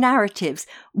pair of narratives,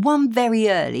 one very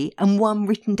early and one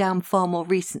written down far more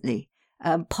recently,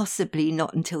 possibly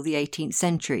not until the 18th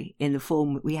century in the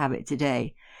form we have it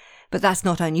today. But that's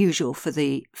not unusual for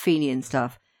the Fenian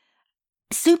stuff.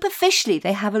 Superficially,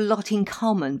 they have a lot in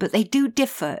common, but they do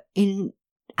differ in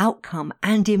outcome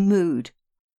and in mood.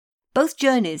 Both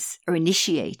journeys are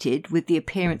initiated with the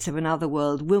appearance of an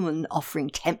otherworld woman offering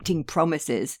tempting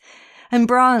promises, and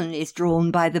Bran is drawn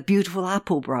by the beautiful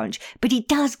apple branch, but he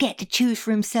does get to choose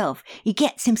for himself. He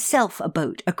gets himself a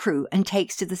boat, a crew, and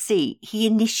takes to the sea. He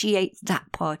initiates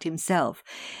that part himself.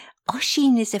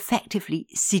 Oisín is effectively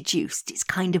seduced. It's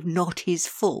kind of not his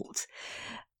fault.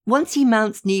 Once he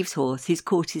mounts Niamh's horse, his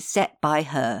court is set by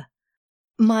her.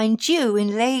 Mind you,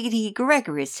 in Lady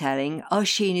Gregory's telling,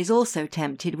 Oisín is also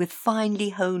tempted with finely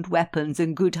honed weapons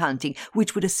and good hunting,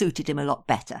 which would have suited him a lot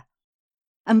better.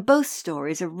 And both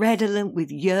stories are redolent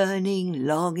with yearning,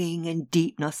 longing, and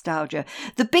deep nostalgia.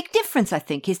 The big difference, I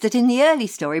think, is that in the early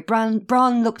story,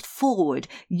 Bran looked forward,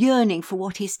 yearning for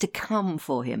what is to come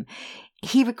for him.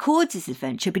 He records his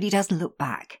adventure, but he doesn't look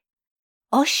back.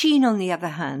 Oisín, on the other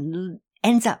hand,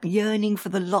 ends up yearning for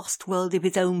the lost world of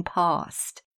his own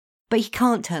past. But he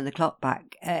can't turn the clock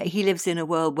back. He lives in a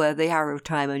world where the arrow of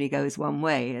time only goes one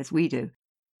way, as we do.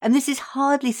 And this is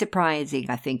hardly surprising,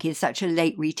 I think, in such a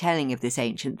late retelling of this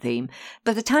ancient theme.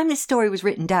 By the time this story was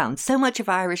written down, so much of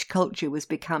Irish culture was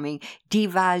becoming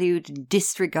devalued and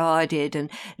disregarded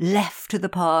and left to the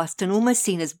past and almost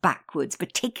seen as backwards,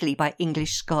 particularly by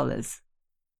English scholars.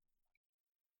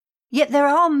 Yet there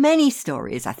are many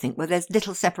stories, I think, where there's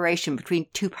little separation between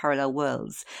two parallel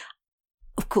worlds.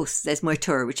 Of course, there's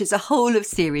Moytura, which is a whole of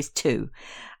Series 2.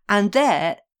 And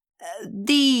there,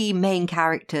 the main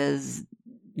characters,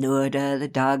 Nuada, the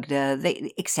Dagda,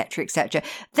 etc.,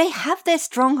 they have their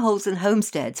strongholds and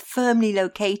homesteads firmly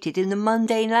located in the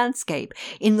mundane landscape,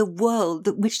 in the world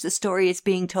that which the story is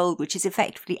being told, which is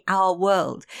effectively our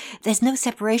world. There's no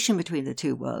separation between the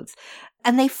two worlds.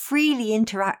 And they freely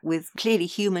interact with clearly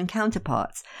human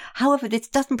counterparts. However, this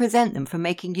doesn't prevent them from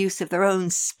making use of their own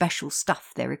special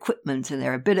stuff, their equipment and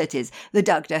their abilities. The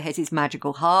Dagda has his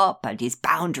magical harp and his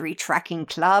boundary tracking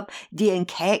club. Dian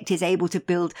Cecht is able to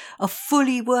build a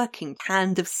fully working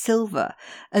hand of silver,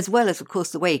 as well as, of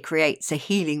course, the way he creates a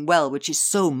healing well, which is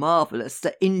so marvellous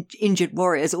that injured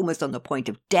warriors almost on the point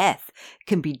of death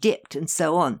can be dipped and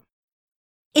so on.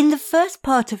 In the first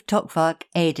part of Tokvak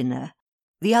Edirne,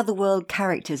 the otherworld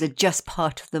characters are just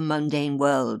part of the mundane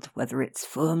world, whether it's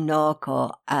Fuamnach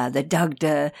or the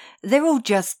Dagda. They're all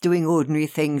just doing ordinary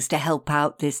things to help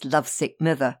out this lovesick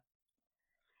mither.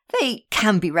 They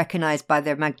can be recognised by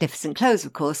their magnificent clothes,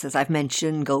 of course, as I've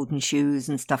mentioned, golden shoes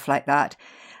and stuff like that.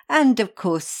 And, of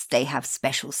course, they have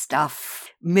special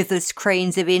stuff. Mither's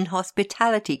cranes of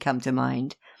inhospitality come to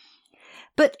mind.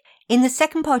 But in the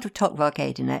second part of Tokvak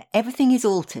Edirne, everything is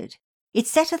altered. It's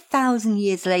set 1,000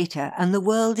 years later, and the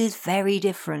world is very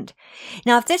different.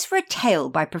 Now, if this were a tale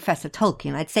by Professor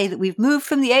Tolkien, I'd say that we've moved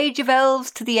from the age of elves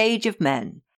to the age of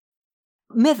men.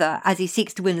 Mither, as he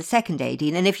seeks to win the second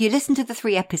Aideen, and if you listen to the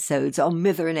 3 episodes on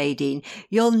Mither and Aideen,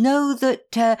 you'll know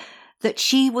that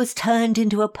she was turned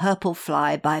into a purple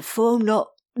fly by Fuamnach,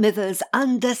 Mither's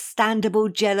understandable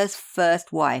jealous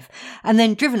first wife, and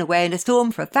then driven away in a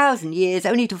storm for 1,000 years,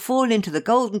 only to fall into the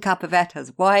golden cup of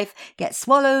Etta's wife, get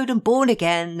swallowed and born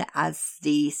again as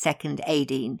the second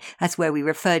Aideen. That's where we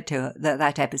referred to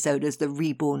that episode as the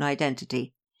reborn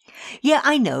identity. Yeah,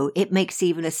 I know, it makes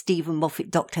even a Stephen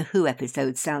Moffat Doctor Who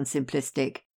episode sound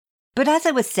simplistic. But as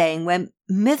I was saying, when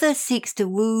Mither seeks to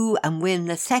woo and win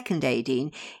the second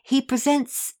Aideen, he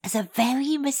presents as a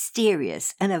very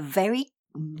mysterious and a very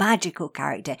magical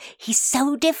character. He's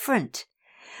so different.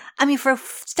 I mean, for a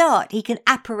start, he can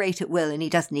apparate at will and he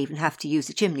doesn't even have to use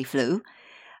a chimney flue.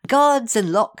 Guards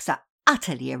and locks are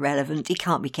utterly irrelevant. He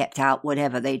can't be kept out,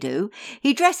 whatever they do.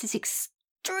 He dresses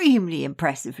extremely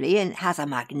impressively and has a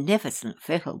magnificent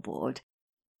fiddleboard.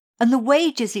 And the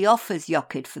wages he offers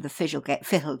Jochid for the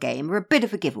fiddle game are a bit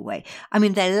of a giveaway. I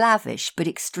mean, they're lavish, but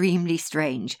extremely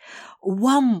strange.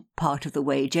 One part of the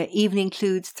wager even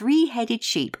includes 3-headed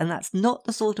sheep, and that's not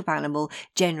the sort of animal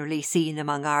generally seen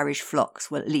among Irish flocks,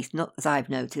 well, at least not as I've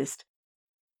noticed.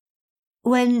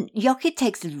 When Jochid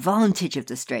takes advantage of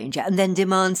the stranger and then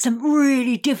demands some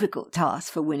really difficult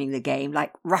tasks for winning the game,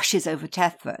 like rushes over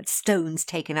Tethford, stones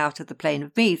taken out of the plain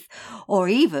of Meath, or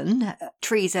even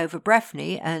trees over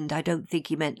Breffni, and I don't think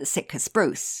he meant the Sitka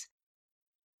spruce.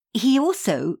 He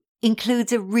also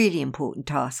includes a really important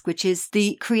task, which is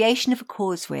the creation of a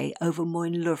causeway over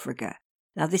Moyn Luvriga.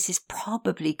 Now, this is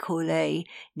probably Corlay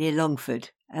near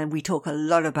Longford, and we talk a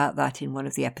lot about that in one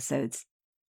of the episodes.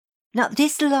 Now,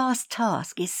 this last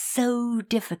task is so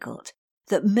difficult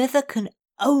that Mither can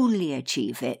only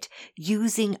achieve it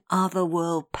using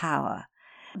otherworld power.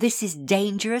 This is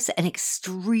dangerous and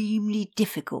extremely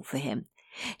difficult for him.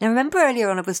 Now, remember earlier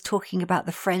on I was talking about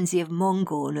the frenzy of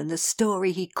Mongorn and the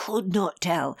story he could not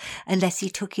tell unless he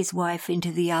took his wife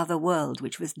into the other world,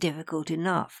 which was difficult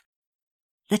enough.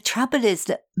 The trouble is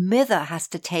that Mither has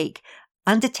to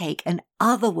undertake an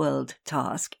otherworld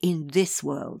task in this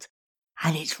world.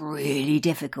 And it's really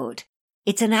difficult.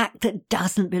 It's an act that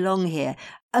doesn't belong here,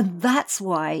 and that's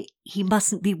why he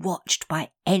mustn't be watched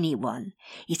by anyone.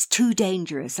 It's too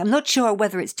dangerous. I'm not sure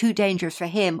whether it's too dangerous for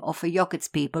him or for Jochid's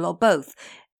people or both.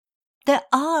 There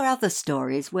are other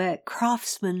stories where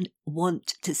craftsmen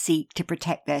want to seek to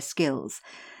protect their skills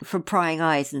from prying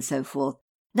eyes and so forth.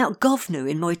 Now, Govnu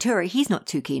in Moytura, he's not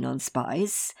too keen on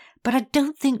spies, but I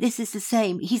don't think this is the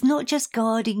same. He's not just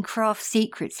guarding craft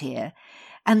secrets here.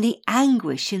 And the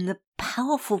anguish in the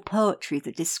powerful poetry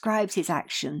that describes his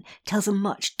action tells a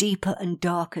much deeper and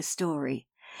darker story.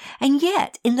 And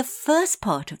yet, in the first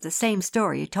part of the same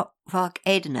story, Tokvak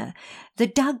Edna, the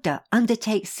Dagda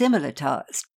undertakes similar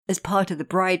tasks as part of the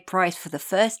bride price for the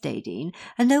first Aideen,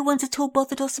 and no one's at all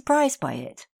bothered or surprised by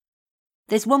it.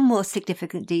 There's one more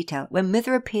significant detail. When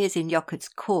Mither appears in Jochid's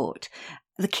court,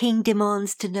 the king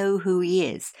demands to know who he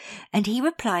is, and he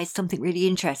replies something really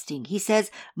interesting. He says,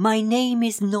 "My name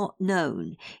is not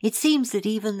known." It seems that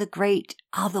even the great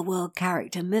otherworld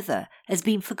character Mither has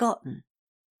been forgotten.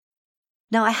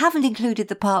 Now, I haven't included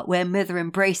the part where Mither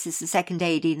embraces the second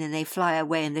Aideen and they fly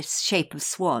away in the shape of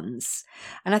swans.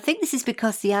 And I think this is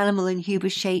because the animal and human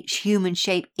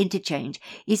shape interchange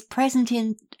is present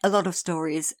in a lot of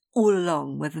stories all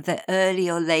along, whether they're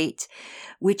early or late,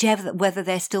 whether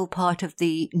they're still part of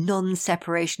the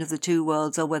non-separation of the two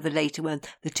worlds or whether later when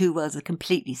the two worlds are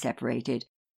completely separated.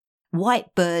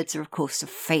 White birds are, of course, a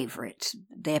favourite.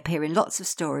 They appear in lots of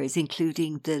stories,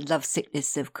 including the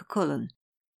lovesickness of Cuchulainn.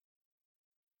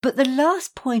 But the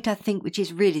last point, I think, which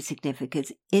is really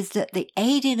significant, is that the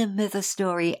Aideen and Mither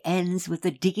story ends with the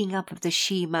digging up of the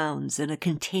She Mounds and a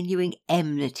continuing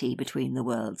enmity between the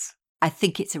worlds. I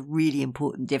think it's a really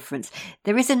important difference.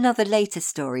 There is another later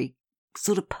story,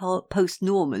 sort of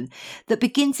post-Norman, that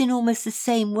begins in almost the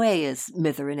same way as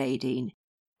Mither and Aideen.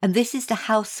 And this is the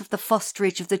House of the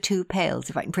Fosterage of the Two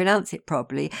Pales, if I can pronounce it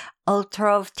properly,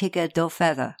 Ultrov Tigger do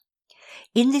Feather.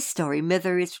 In this story,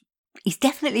 Mither He's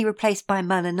definitely replaced by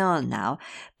Manannán now,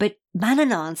 but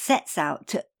Manannán sets out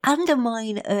to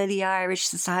undermine early Irish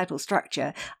societal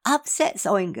structure, upsets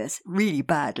Oingus really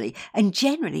badly, and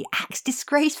generally acts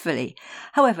disgracefully.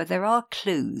 However, there are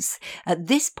clues. At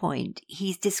this point,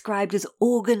 he's described as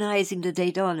organising the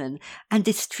Daidonan and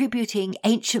distributing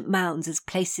ancient mounds as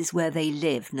places where they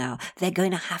live now. They're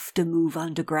going to have to move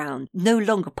underground, no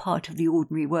longer part of the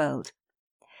ordinary world.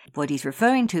 What he's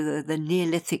referring to are the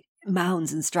Neolithic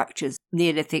mounds and structures,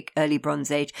 Neolithic, early Bronze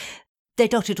Age. They're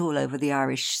dotted all over the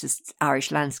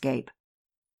Irish landscape.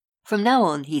 From now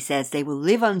on, he says, they will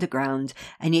live underground,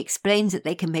 and he explains that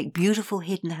they can make beautiful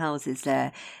hidden houses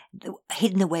there,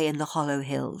 hidden away in the hollow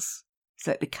hills.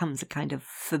 So it becomes a kind of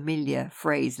familiar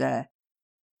phrase there.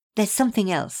 There's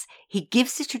something else. He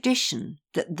gives the tradition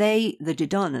that they, the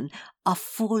Daidonan, are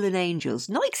fallen angels.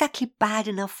 Not exactly bad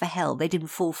enough for hell, they didn't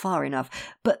fall far enough,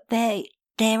 but they're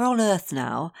on Earth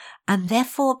now, and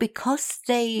therefore, because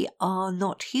they are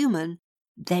not human,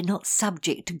 they're not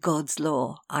subject to God's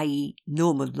law, i.e.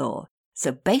 Norman law.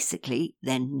 So basically,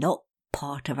 they're not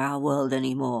part of our world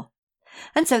anymore.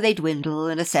 And so they dwindle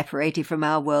and are separated from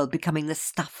our world, becoming the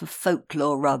stuff of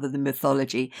folklore rather than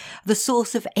mythology, the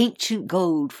source of ancient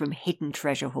gold from hidden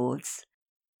treasure hoards.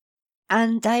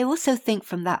 And I also think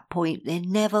from that point they're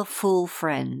never full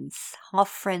friends, half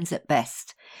friends at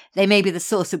best. They may be the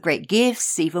source of great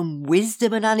gifts, even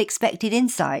wisdom and unexpected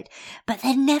insight, but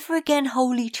they're never again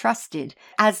wholly trusted,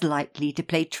 as likely to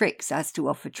play tricks as to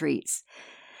offer treats.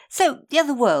 So, the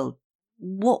other world,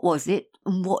 what was it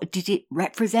and what did it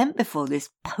represent before this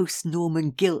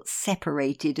post-Norman guilt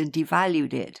separated and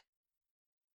devalued it?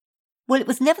 Well, it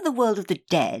was never the world of the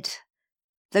dead,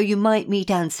 though you might meet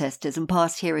ancestors and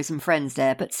past heroes and friends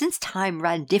there, but since time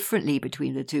ran differently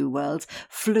between the two worlds,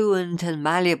 fluent and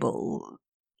malleable,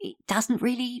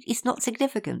 it's not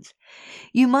significant.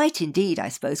 You might indeed, I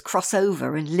suppose, cross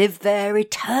over and live there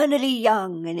eternally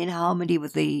young and in harmony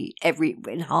with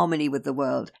the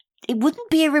world. It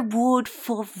wouldn't be a reward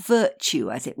for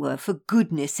virtue, as it were, for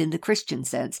goodness in the Christian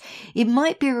sense. It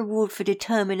might be a reward for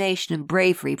determination and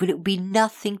bravery, but it would be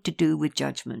nothing to do with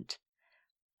judgment.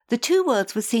 The two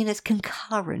worlds were seen as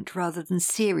concurrent rather than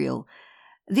serial.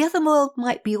 The other world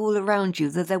might be all around you,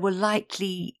 though there were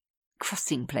likely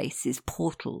crossing places,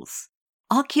 portals.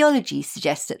 Archaeology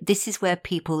suggests that this is where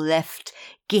people left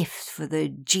gifts for the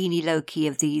genealogy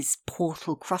of these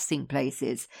portal crossing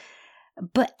places.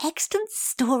 But extant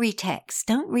story texts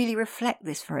don't really reflect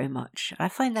this very much. I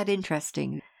find that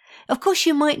interesting. Of course,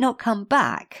 you might not come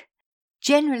back.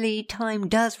 Generally, time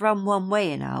does run one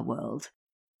way in our world.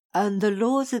 And the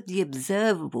laws of the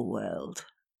observable world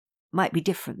might be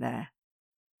different there.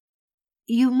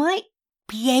 You might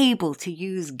be able to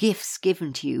use gifts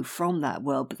given to you from that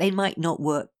world, but they might not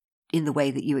work in the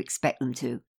way that you expect them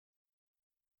to.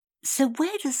 So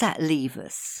where does that leave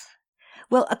us?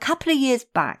 Well, a couple of years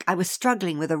back, I was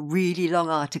struggling with a really long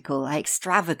article I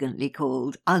extravagantly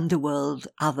called Underworld,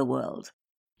 Otherworld.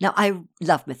 Now, I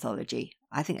love mythology.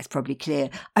 I think that's probably clear.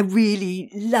 I really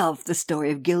love the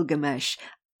story of Gilgamesh,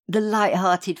 the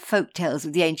light-hearted folk tales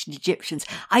of the ancient Egyptians.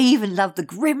 I even love the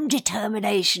grim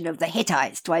determination of the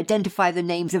Hittites to identify the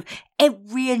names of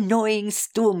every annoying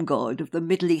storm god of the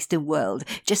Middle Eastern world,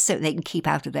 just so they can keep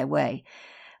out of their way.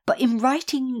 But in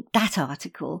writing that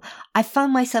article, I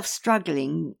found myself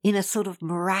struggling in a sort of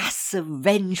morass of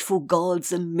vengeful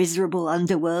gods and miserable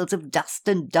underworlds of dust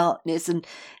and darkness, and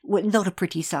not a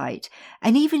pretty sight.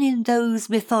 And even in those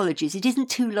mythologies, it isn't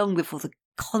too long before the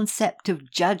concept of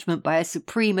judgment by a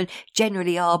supreme and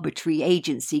generally arbitrary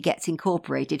agency gets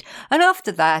incorporated, and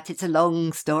after that it's a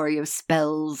long story of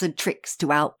spells and tricks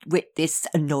to outwit this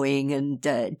annoying and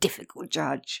difficult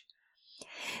judge.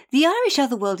 The Irish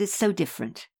otherworld is so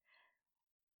different.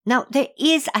 Now, there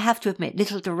is, I have to admit,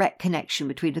 little direct connection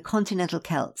between the continental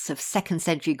Celts of 2nd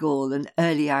century Gaul and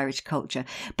early Irish culture,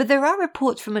 but there are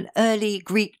reports from an early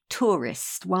Greek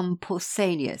tourist, one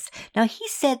Pausanias. Now, he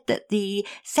said that the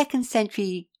 2nd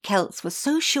century Celts were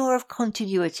so sure of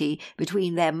continuity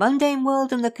between their mundane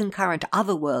world and the concurrent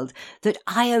other world that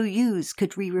IOUs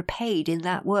could be repaid in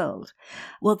that world.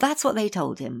 Well, that's what they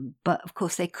told him, but of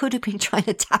course they could have been trying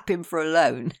to tap him for a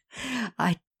loan.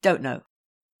 I don't know.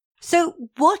 So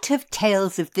what have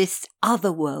tales of this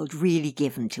other world really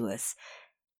given to us?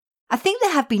 I think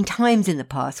there have been times in the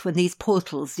past when these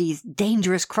portals, these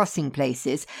dangerous crossing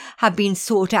places, have been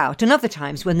sought out, and other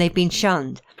times when they've been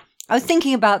shunned. I was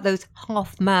thinking about those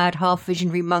half-mad,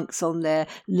 half-visionary monks on their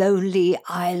lonely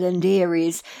island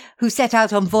eyries who set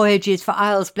out on voyages for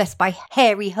isles blessed by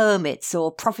hairy hermits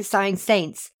or prophesying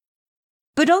saints.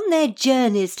 But on their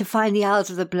journeys to find the Isles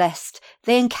of the Blessed,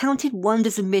 they encountered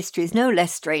wonders and mysteries no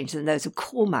less strange than those of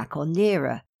Cormac or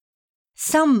nearer.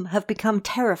 Some have become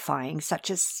terrifying,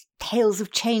 such as tales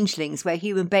of changelings where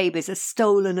human babies are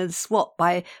stolen and swapped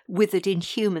by withered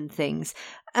inhuman things.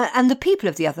 And the people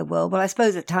of the other world, well, I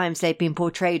suppose at times they've been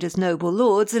portrayed as noble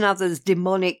lords and others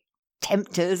demonic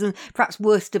tempters, and perhaps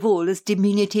worst of all as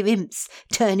diminutive imps,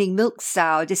 turning milk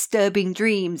sour, disturbing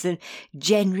dreams, and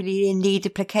generally in need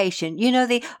of placation. You know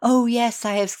the, "Oh yes,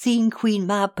 I have seen Queen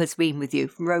Mab has been with you"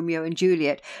 from Romeo and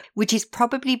Juliet, which is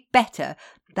probably better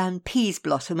than peas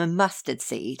blossom and mustard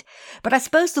seed. But I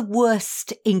suppose the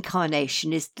worst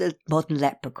incarnation is the modern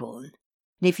leprechaun.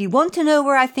 And if you want to know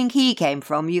where I think he came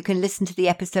from, you can listen to the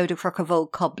episode of Crock of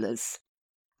Old Cobblers.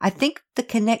 I think the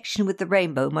connection with the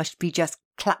rainbow must be just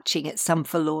clutching at some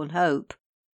forlorn hope.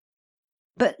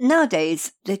 But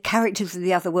nowadays, the characters of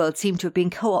the other world seem to have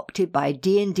been co-opted by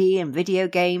D&D and video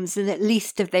games, and at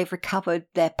least they've recovered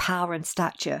their power and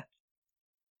stature.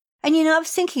 And I was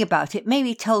thinking about it,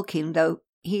 maybe Tolkien, though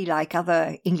he, like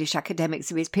other English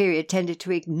academics of his period, tended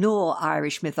to ignore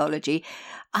Irish mythology,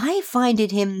 I find in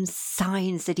him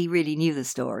signs that he really knew the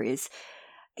stories.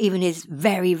 Even his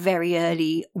very, very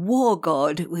early war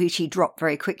god, which he dropped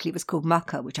very quickly, was called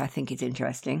Mucka, which I think is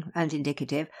interesting and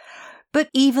indicative. But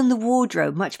even the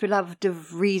wardrobe, much beloved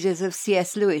of readers of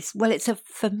C.S. Lewis, well, it's a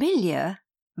familiar,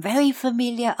 very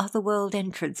familiar otherworld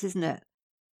entrance, isn't it?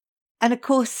 And of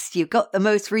course, you've got the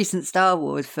most recent Star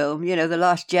Wars film, The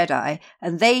Last Jedi,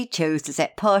 and they chose to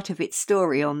set part of its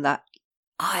story on that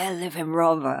I'll live in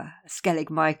Rother, Skellig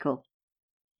Michael.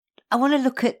 I want to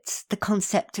look at the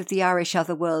concept of the Irish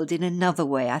otherworld in another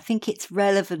way. I think it's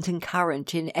relevant and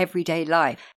current in everyday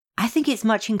life. I think it's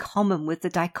much in common with the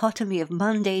dichotomy of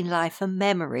mundane life and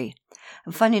memory.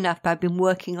 And funny enough, I've been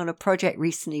working on a project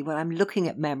recently where I'm looking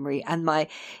at memory, and my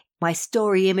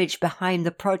story image behind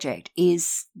the project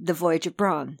is the Voyage of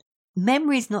Bran.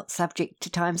 Memory is not subject to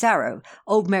time's arrow.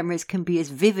 Old memories can be as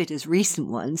vivid as recent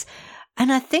ones.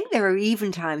 And I think there are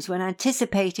even times when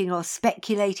anticipating or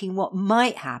speculating what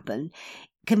might happen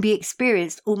can be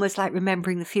experienced almost like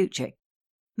remembering the future.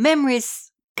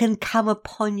 Memories can come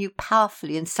upon you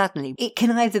powerfully and suddenly. It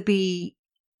can either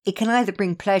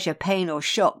bring pleasure, pain, or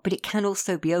shock, but it can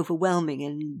also be overwhelming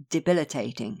and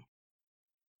debilitating.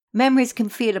 Memories can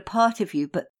feel a part of you,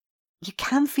 but you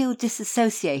can feel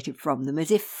disassociated from them,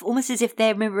 almost as if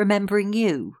they're remembering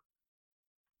you.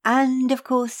 And, of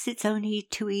course, it's only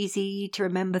too easy to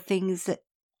remember things that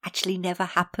actually never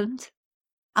happened.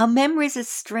 Our memories are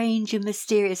strange and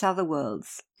mysterious other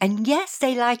worlds. And yes,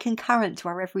 they lie concurrent to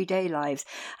our everyday lives.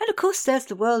 And, of course, there's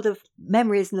the world of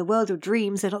memories and the world of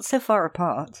dreams. They're not so far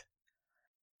apart.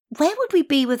 Where would we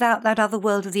be without that other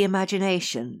world of the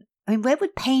imagination? Where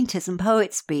would painters and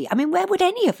poets be? Where would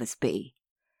any of us be?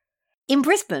 In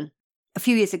Brisbane, a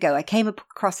few years ago, I came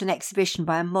across an exhibition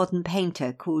by a modern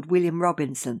painter called William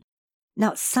Robinson.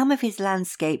 Now, some of his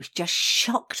landscapes just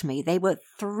shocked me. They were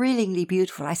thrillingly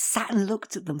beautiful. I sat and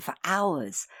looked at them for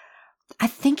hours. I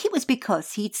think it was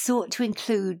because he'd sought to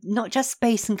include not just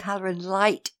space and colour and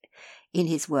light in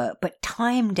his work, but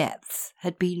time depths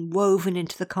had been woven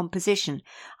into the composition.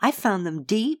 I found them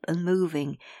deep and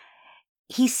moving.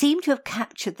 He seemed to have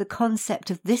captured the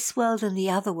concept of this world and the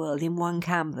other world in one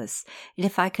canvas. And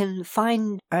if I can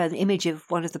find an image of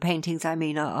one of the paintings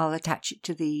I'll attach it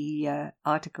to the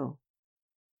article.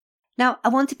 Now, I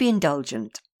want to be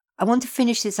indulgent. I want to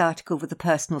finish this article with a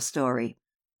personal story.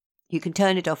 You can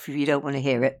turn it off if you don't want to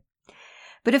hear it.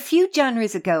 But a few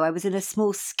Januaries ago, I was in a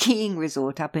small skiing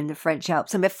resort up in the French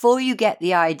Alps. And before you get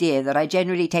the idea that I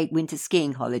generally take winter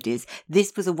skiing holidays,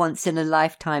 this was a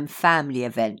once-in-a-lifetime family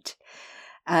event.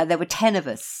 There were 10 of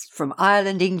us from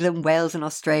Ireland, England, Wales and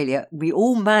Australia. We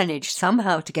all managed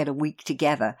somehow to get a week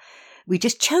together. We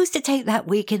just chose to take that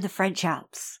week in the French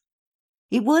Alps.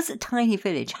 It was a tiny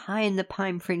village high in the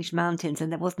pine-fringed mountains,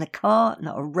 and there wasn't a car,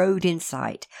 not a road in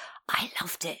sight. I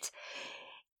loved it.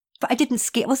 But I didn't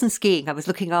ski. I wasn't skiing. I was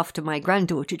looking after my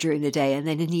granddaughter during the day, and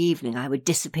then in the evening I would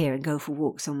disappear and go for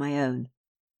walks on my own.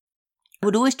 I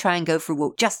would always try and go for a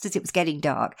walk just as it was getting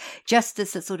dark, just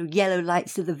as the sort of yellow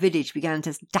lights of the village began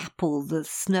to dapple the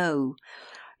snow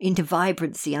into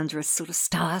vibrancy under a sort of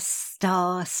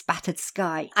star-spattered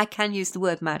sky. I can use the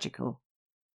word magical.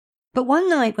 But one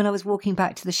night when I was walking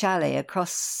back to the chalet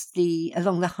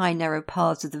along the high narrow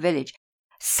paths of the village,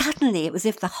 suddenly it was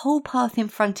as if the whole path in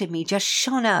front of me just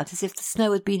shone out as if the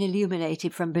snow had been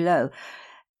illuminated from below.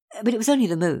 But it was only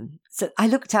the moon. So I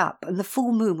looked up and the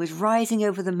full moon was rising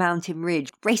over the mountain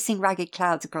ridge, racing ragged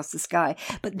clouds across the sky.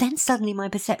 But then suddenly my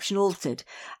perception altered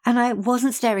and I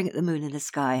wasn't staring at the moon in the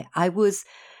sky. I was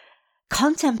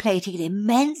contemplating an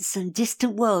immense and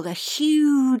distant world, a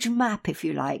huge map, if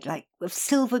you like of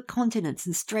silvered continents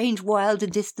and strange wild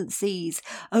and distant seas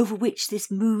over which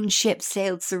this moon ship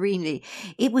sailed serenely.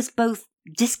 It was both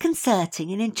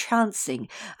disconcerting and entrancing,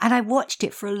 and I watched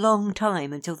it for a long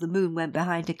time until the moon went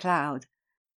behind a cloud.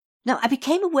 Now, I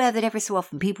became aware that every so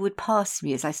often people would pass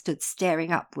me as I stood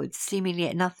staring upwards, seemingly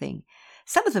at nothing.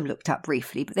 Some of them looked up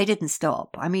briefly, but they didn't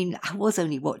stop. I was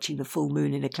only watching the full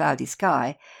moon in a cloudy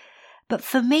sky. But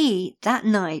for me, that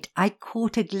night, I'd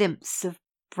caught a glimpse of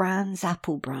Bran's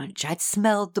apple branch. I'd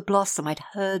smelled the blossom, I'd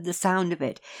heard the sound of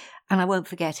it, and I won't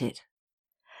forget it.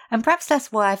 And perhaps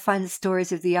that's why I find the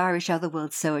stories of the Irish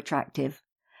otherworld so attractive.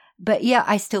 But yeah,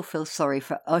 I still feel sorry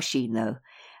for Oisín though.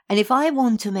 And if I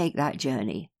want to make that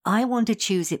journey, I want to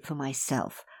choose it for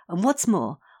myself. And what's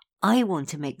more, I want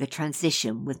to make the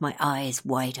transition with my eyes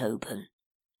wide open.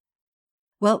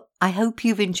 Well, I hope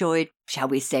you've enjoyed, shall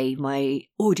we say, my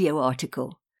audio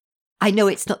article. I know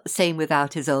it's not the same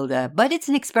without Isolde, but it's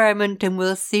an experiment and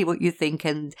we'll see what you think.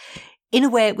 And In a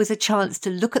way, it was a chance to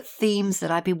look at themes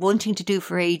that I've been wanting to do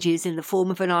for ages in the form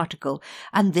of an article,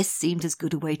 and this seemed as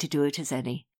good a way to do it as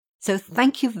any. So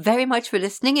thank you very much for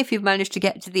listening if you've managed to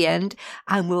get to the end,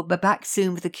 and we'll be back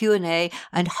soon with a Q&A,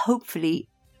 and hopefully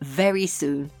very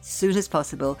soon as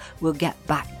possible, we'll get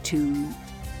back to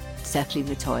circling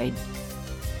the Táin.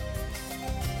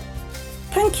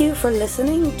 Thank you for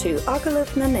listening to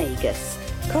Agalach na Nagus,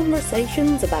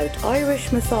 conversations about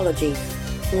Irish mythology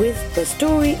with the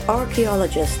story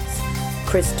archaeologists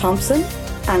Chris Thompson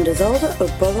and Isolde Ó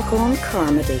Bealacháin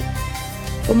Carmody.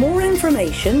 For more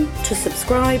information, to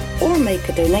subscribe or make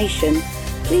a donation,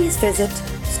 please visit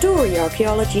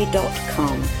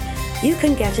storyarchaeology.com. You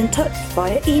can get in touch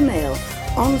via email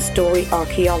on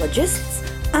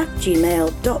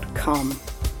storyarchaeologists@gmail.com.